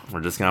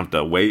 We're just gonna have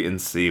to wait and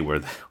see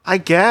where I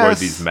guess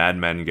these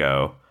madmen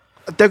go.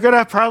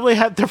 they're probably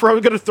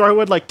gonna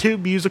throw in like 2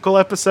 musical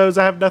episodes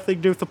that have nothing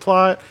to do with the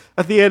plot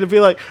at the end and be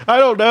like, I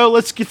don't know,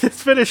 let's get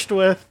this finished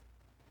with.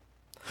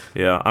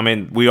 Yeah, I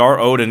mean, we are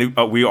owed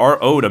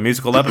a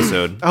musical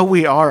episode. Oh,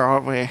 we are,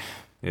 aren't we?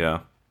 Yeah.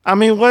 I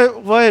mean,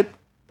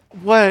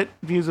 what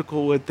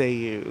musical would they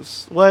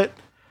use? What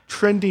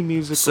trendy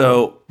musical?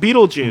 So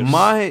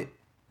Beetlejuice.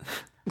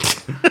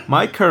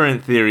 My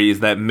current theory is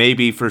that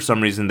maybe for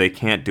some reason they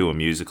can't do a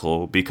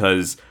musical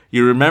because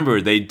you remember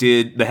they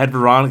had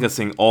Veronica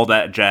sing All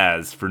That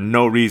Jazz for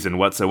no reason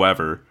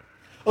whatsoever.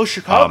 Oh,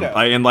 Chicago.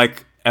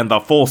 And the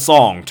full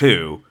song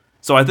too.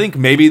 So I think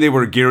maybe they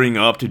were gearing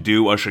up to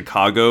do a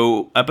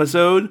Chicago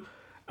episode,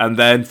 and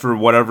then for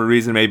whatever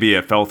reason maybe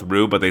it fell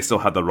through, but they still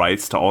had the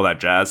rights to All That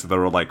Jazz, so they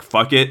were like,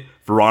 "Fuck it,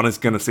 Veronica's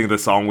gonna sing the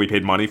song we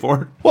paid money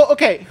for." Well,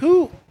 okay,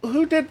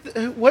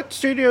 what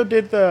studio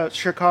did the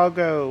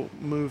Chicago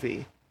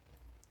movie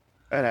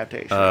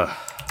adaptation?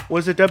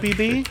 Was it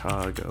WB?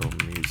 Chicago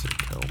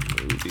musical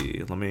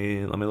movie.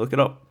 Let me look it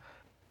up.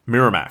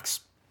 Miramax.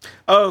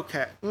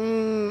 Okay,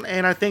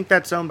 and I think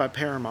that's owned by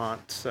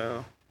Paramount.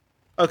 So,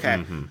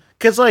 okay,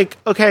 because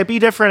it'd be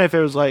different if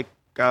it was like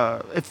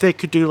if they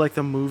could do like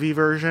the movie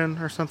version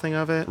or something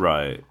of it.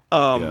 Right.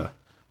 Yeah.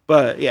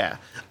 But yeah,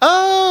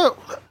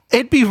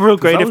 it'd be real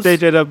great if they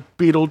did a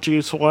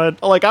Beetlejuice one.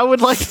 Like, I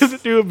would like to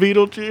do a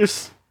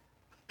Beetlejuice.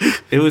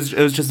 It was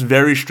just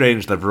very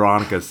strange that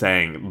Veronica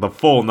sang the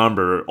full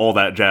number, All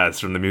That Jazz,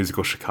 from the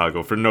musical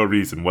Chicago for no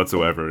reason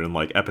whatsoever in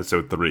like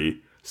episode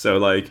 3. So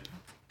like,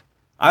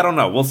 I don't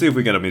know. We'll see if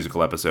we get a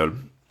musical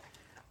episode.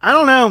 I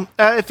don't know.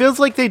 It feels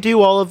like they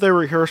do all of their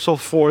rehearsal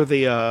for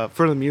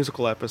the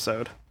musical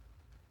episode.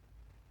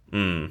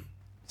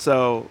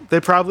 So they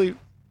probably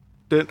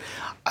did.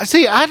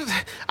 See,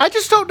 I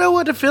just don't know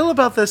what to feel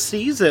about this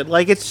season.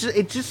 Like, it's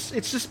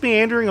just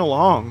meandering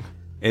along.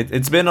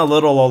 It's been a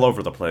little all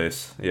over the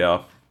place.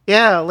 Yeah.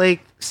 Yeah,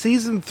 like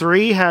season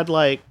 3 had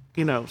like,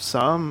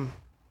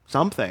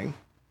 something.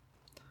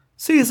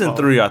 Season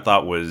 3 I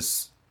thought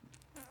was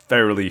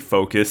fairly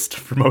focused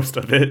for most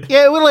of it.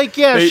 Yeah, well, like,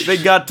 yeah. They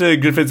got to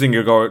Griffins and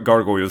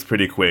Gargoyles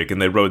pretty quick,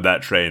 and they rode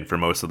that train for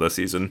most of the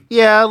season.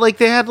 Yeah, like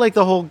they had like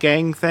the whole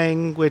gang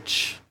thing,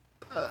 which,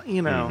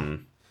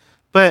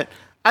 But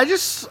I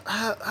just,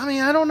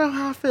 I don't know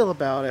how I feel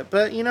about it.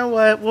 But you know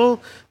what?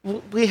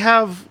 We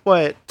have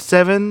what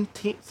 7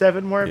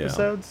 more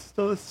episodes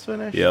till this is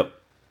finished. Yep.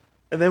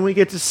 And then we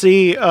get to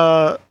see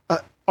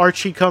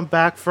Archie come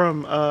back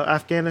from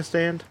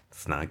Afghanistan.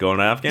 It's not going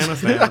to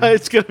Afghanistan.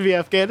 It's gonna be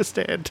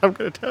Afghanistan. I'm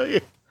gonna tell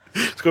you,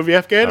 it's gonna be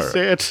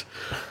Afghanistan. Right.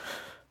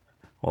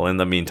 Well, in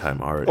the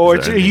meantime, Art, or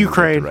it's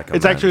Ukraine.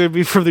 It's actually gonna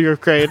be from the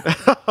Ukraine.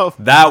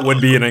 That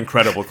would be an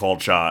incredible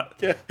cold shot.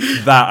 Yeah.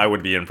 That I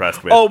would be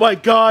impressed with. Oh my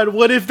God!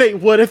 What if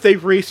they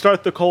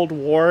restart the Cold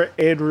War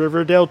in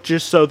Riverdale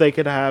just so they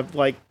could have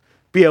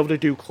be able to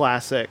do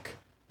classic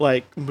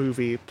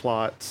movie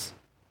plots?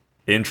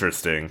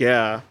 Interesting.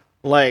 Yeah.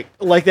 Like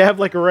they have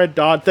a Red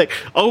Dawn thing.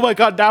 Oh my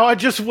God, now I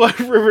just want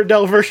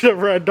Riverdale version of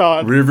Red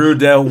Dawn.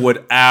 Riverdale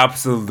would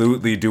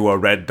absolutely do a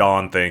Red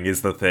Dawn thing,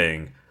 is the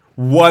thing.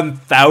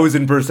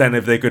 1000%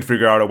 if they could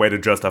figure out a way to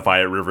justify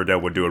it, Riverdale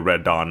would do a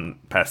Red Dawn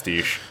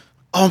pastiche.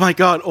 Oh my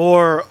God,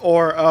 what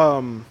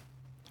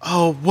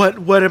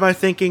am I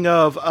thinking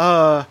of?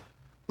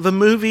 The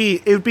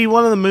movie, it would be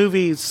one of the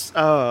movies,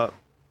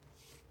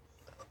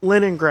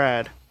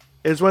 Leningrad,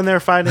 is when they're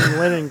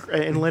fighting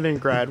in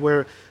Leningrad,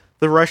 where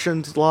the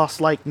Russians lost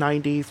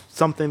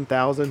 90-something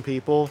thousand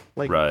people.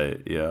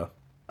 Right, yeah.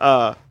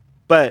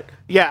 But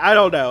yeah, I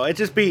don't know. I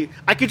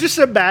could just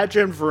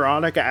imagine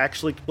Veronica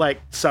actually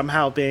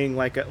somehow being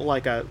like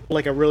a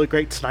really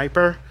great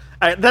sniper.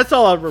 That's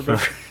all I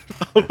remember.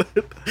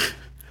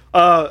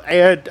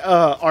 And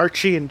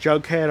Archie and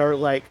Jughead are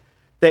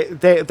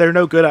they're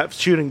no good at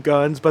shooting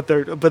guns, but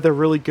they're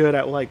really good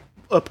at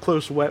up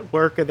close wet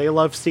work, and they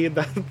love seeing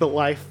the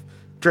life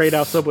drain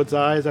out someone's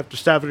eyes after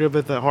stabbing them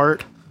in the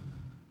heart.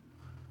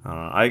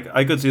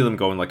 I could see them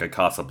going like a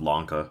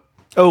Casablanca.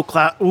 Oh,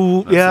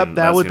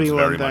 that would be one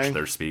very thing. Much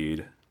their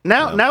speed.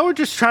 Now we're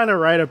just trying to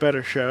write a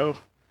better show.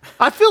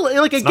 I feel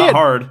it's again, not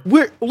hard.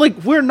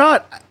 We're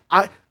not.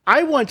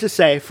 I want to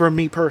say, for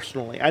me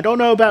personally, I don't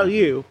know about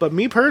you, but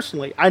me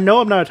personally, I know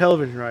I'm not a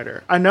television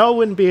writer. I know I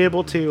wouldn't be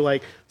able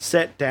to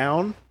sit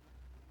down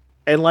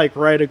and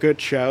write a good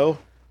show,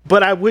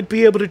 but I would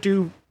be able to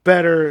do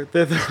better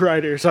than the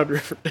writers on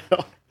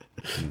Riverdale.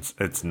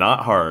 It's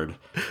not hard.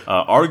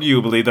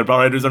 Arguably, the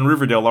writers on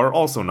Riverdale are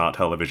also not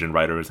television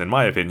writers, in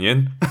my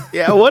opinion.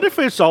 Yeah, what if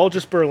it's all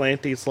just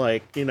Berlanti's,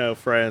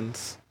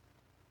 friends?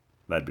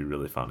 That'd be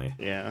really funny.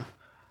 Yeah.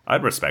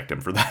 I'd respect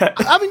him for that.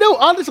 I mean, no,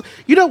 honestly,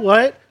 you know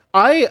what?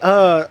 And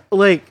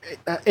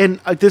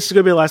this is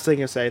gonna be the last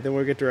thing I say. Then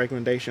we'll get to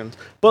recommendations.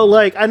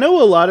 But I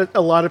know a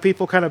lot of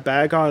people kind of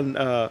bag on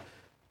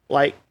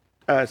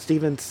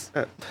Steven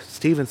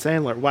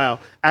Sandler. Wow,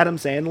 Adam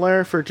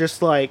Sandler for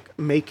just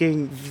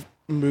making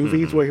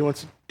movies where he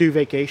wants to do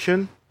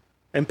vacation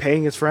and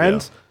paying his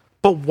friends. Yeah.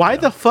 But why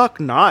the fuck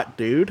not,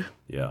 dude?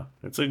 Yeah,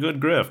 it's a good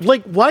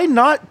grift. Why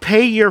not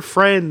pay your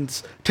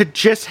friends to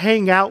just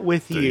hang out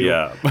with you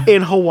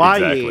in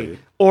Hawaii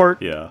or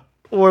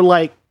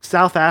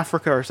South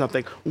Africa or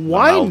something?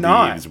 Why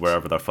Maldives, not?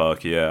 Wherever the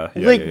fuck, yeah.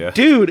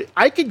 Dude,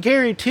 I could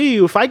guarantee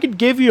you, if I could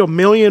give you $1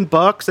 million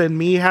and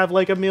me have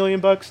 $1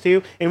 million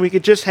too, and we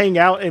could just hang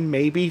out and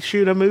maybe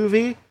shoot a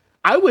movie,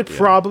 I would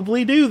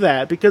probably do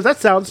that because that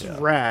sounds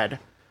rad.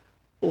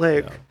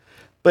 But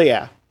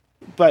yeah,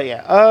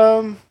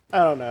 I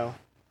don't know.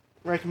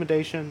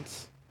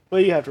 Recommendations? What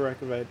do you have to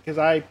recommend? Because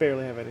I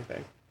barely have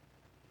anything.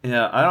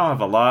 Yeah, I don't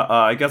have a lot.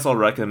 I guess I'll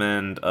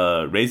recommend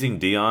Raising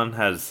Dion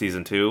has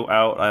season 2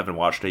 out. I haven't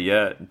watched it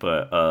yet,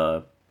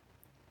 but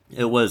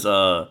it was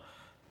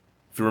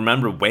if you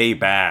remember way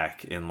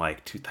back in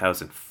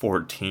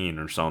 2014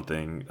 or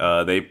something,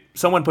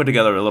 someone put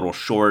together a little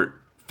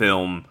short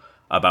film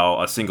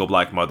about a single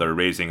black mother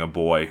raising a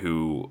boy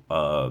who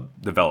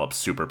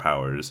develops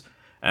superpowers.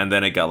 And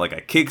then it got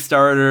a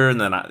Kickstarter, and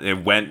then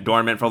it went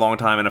dormant for a long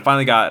time, and it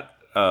finally got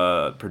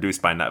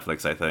produced by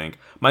Netflix, I think.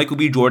 Michael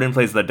B. Jordan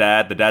plays the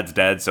dad. The dad's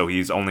dead, so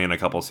he's only in a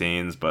couple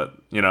scenes, but,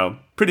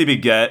 pretty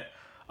big get.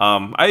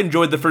 I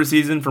enjoyed the first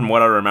season from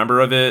what I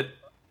remember of it.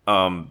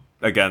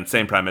 Again,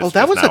 same premise. Oh,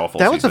 that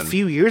was a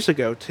few years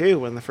ago, too,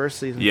 when the first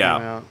season came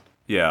out.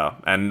 Yeah,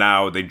 and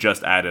now they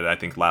just added, I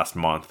think, last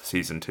month,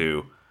 season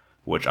 2,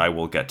 which I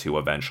will get to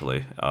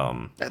eventually.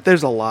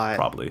 There's a lot.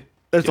 Probably.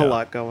 There's a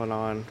lot going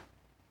on.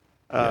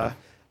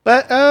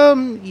 But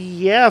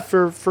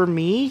for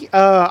me,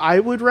 I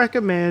would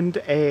recommend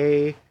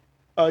a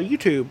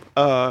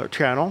YouTube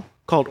channel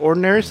called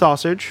Ordinary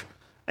Sausage,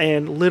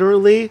 and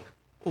literally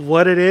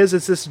what it is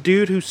this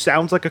dude who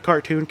sounds like a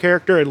cartoon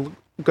character, and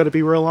I'm gonna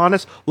be real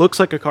honest, looks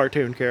like a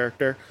cartoon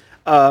character,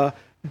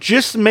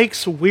 just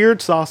makes weird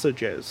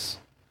sausages.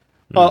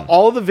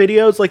 All the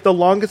videos, the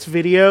longest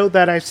video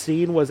that I've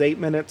seen was 8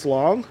 minutes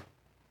long.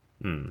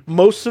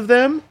 Most of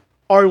them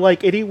are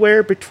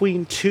anywhere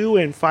between 2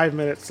 and 5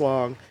 minutes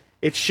long.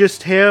 It's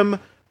just him,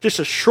 just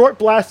a short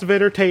blast of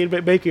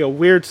entertainment making a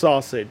weird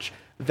sausage.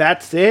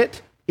 That's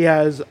it. He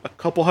has a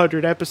couple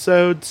hundred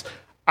episodes.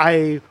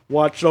 I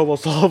watched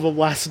almost all of them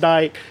last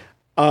night.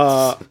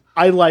 I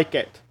like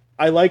it.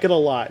 I like it a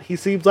lot. He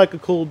seems like a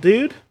cool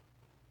dude.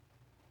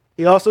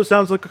 He also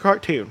sounds like a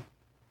cartoon.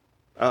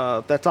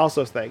 That's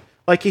also a thing.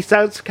 He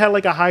sounds kind of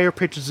like a higher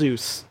pitched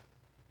Zeus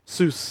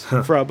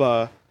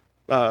from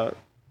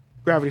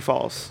Gravity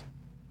Falls.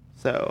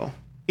 So,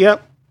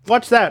 yep.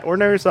 Watch that.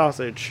 Ordinary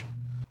Sausage.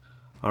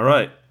 All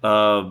right.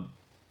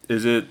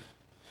 Is it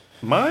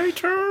my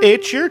turn?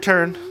 It's your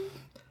turn.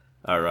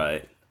 All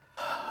right.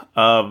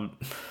 I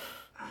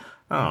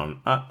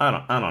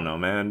don't know,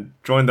 man.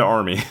 Join the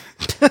army.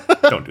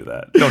 Don't do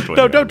that. Don't join.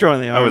 Don't join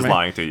the army. I was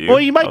lying to you.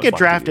 Well, you might get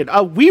drafted.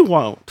 We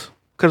won't,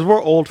 because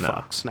we're old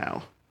fucks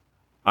now.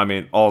 I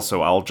mean,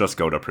 also, I'll just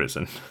go to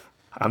prison.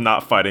 I'm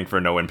not fighting for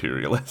no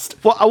imperialist.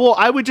 Well,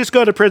 I would just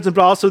go to prison,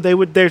 but also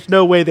there's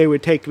no way they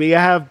would take me.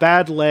 I have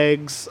bad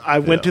legs. I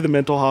went to the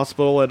mental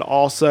hospital, and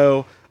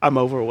also I'm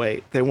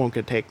overweight. They won't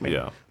take me.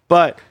 Yeah.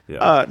 But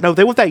no,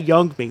 they want that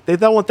young meat. They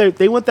want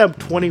them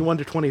 21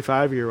 to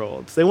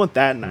 25-year-olds. They want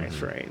that nice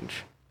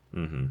range.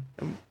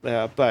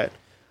 But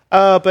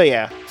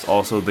yeah. It's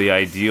also the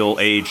ideal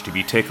age to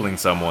be tickling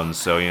someone,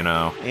 so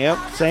Yep.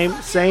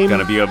 Same.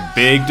 Gonna be a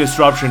big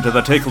disruption to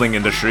the tickling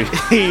industry.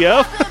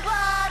 Yep.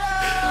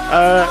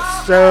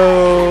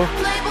 So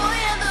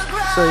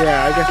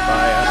yeah, I guess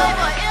bye. I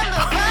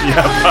don't know.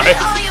 Yeah,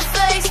 bye.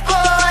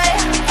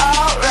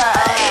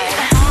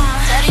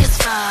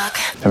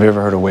 Have you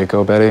ever heard of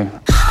Waco, Betty?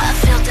 I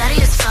feel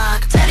daddy as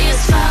fuck, daddy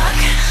as fuck.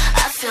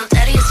 I feel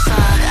daddy as fuck.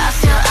 I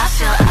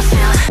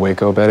feel.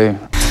 Waco, Betty?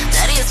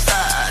 Daddy as fuck.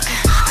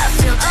 I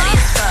feel daddy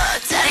as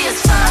fuck, daddy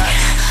as fuck.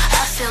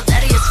 I feel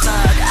daddy as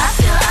fuck.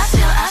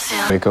 I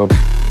feel.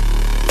 Waco.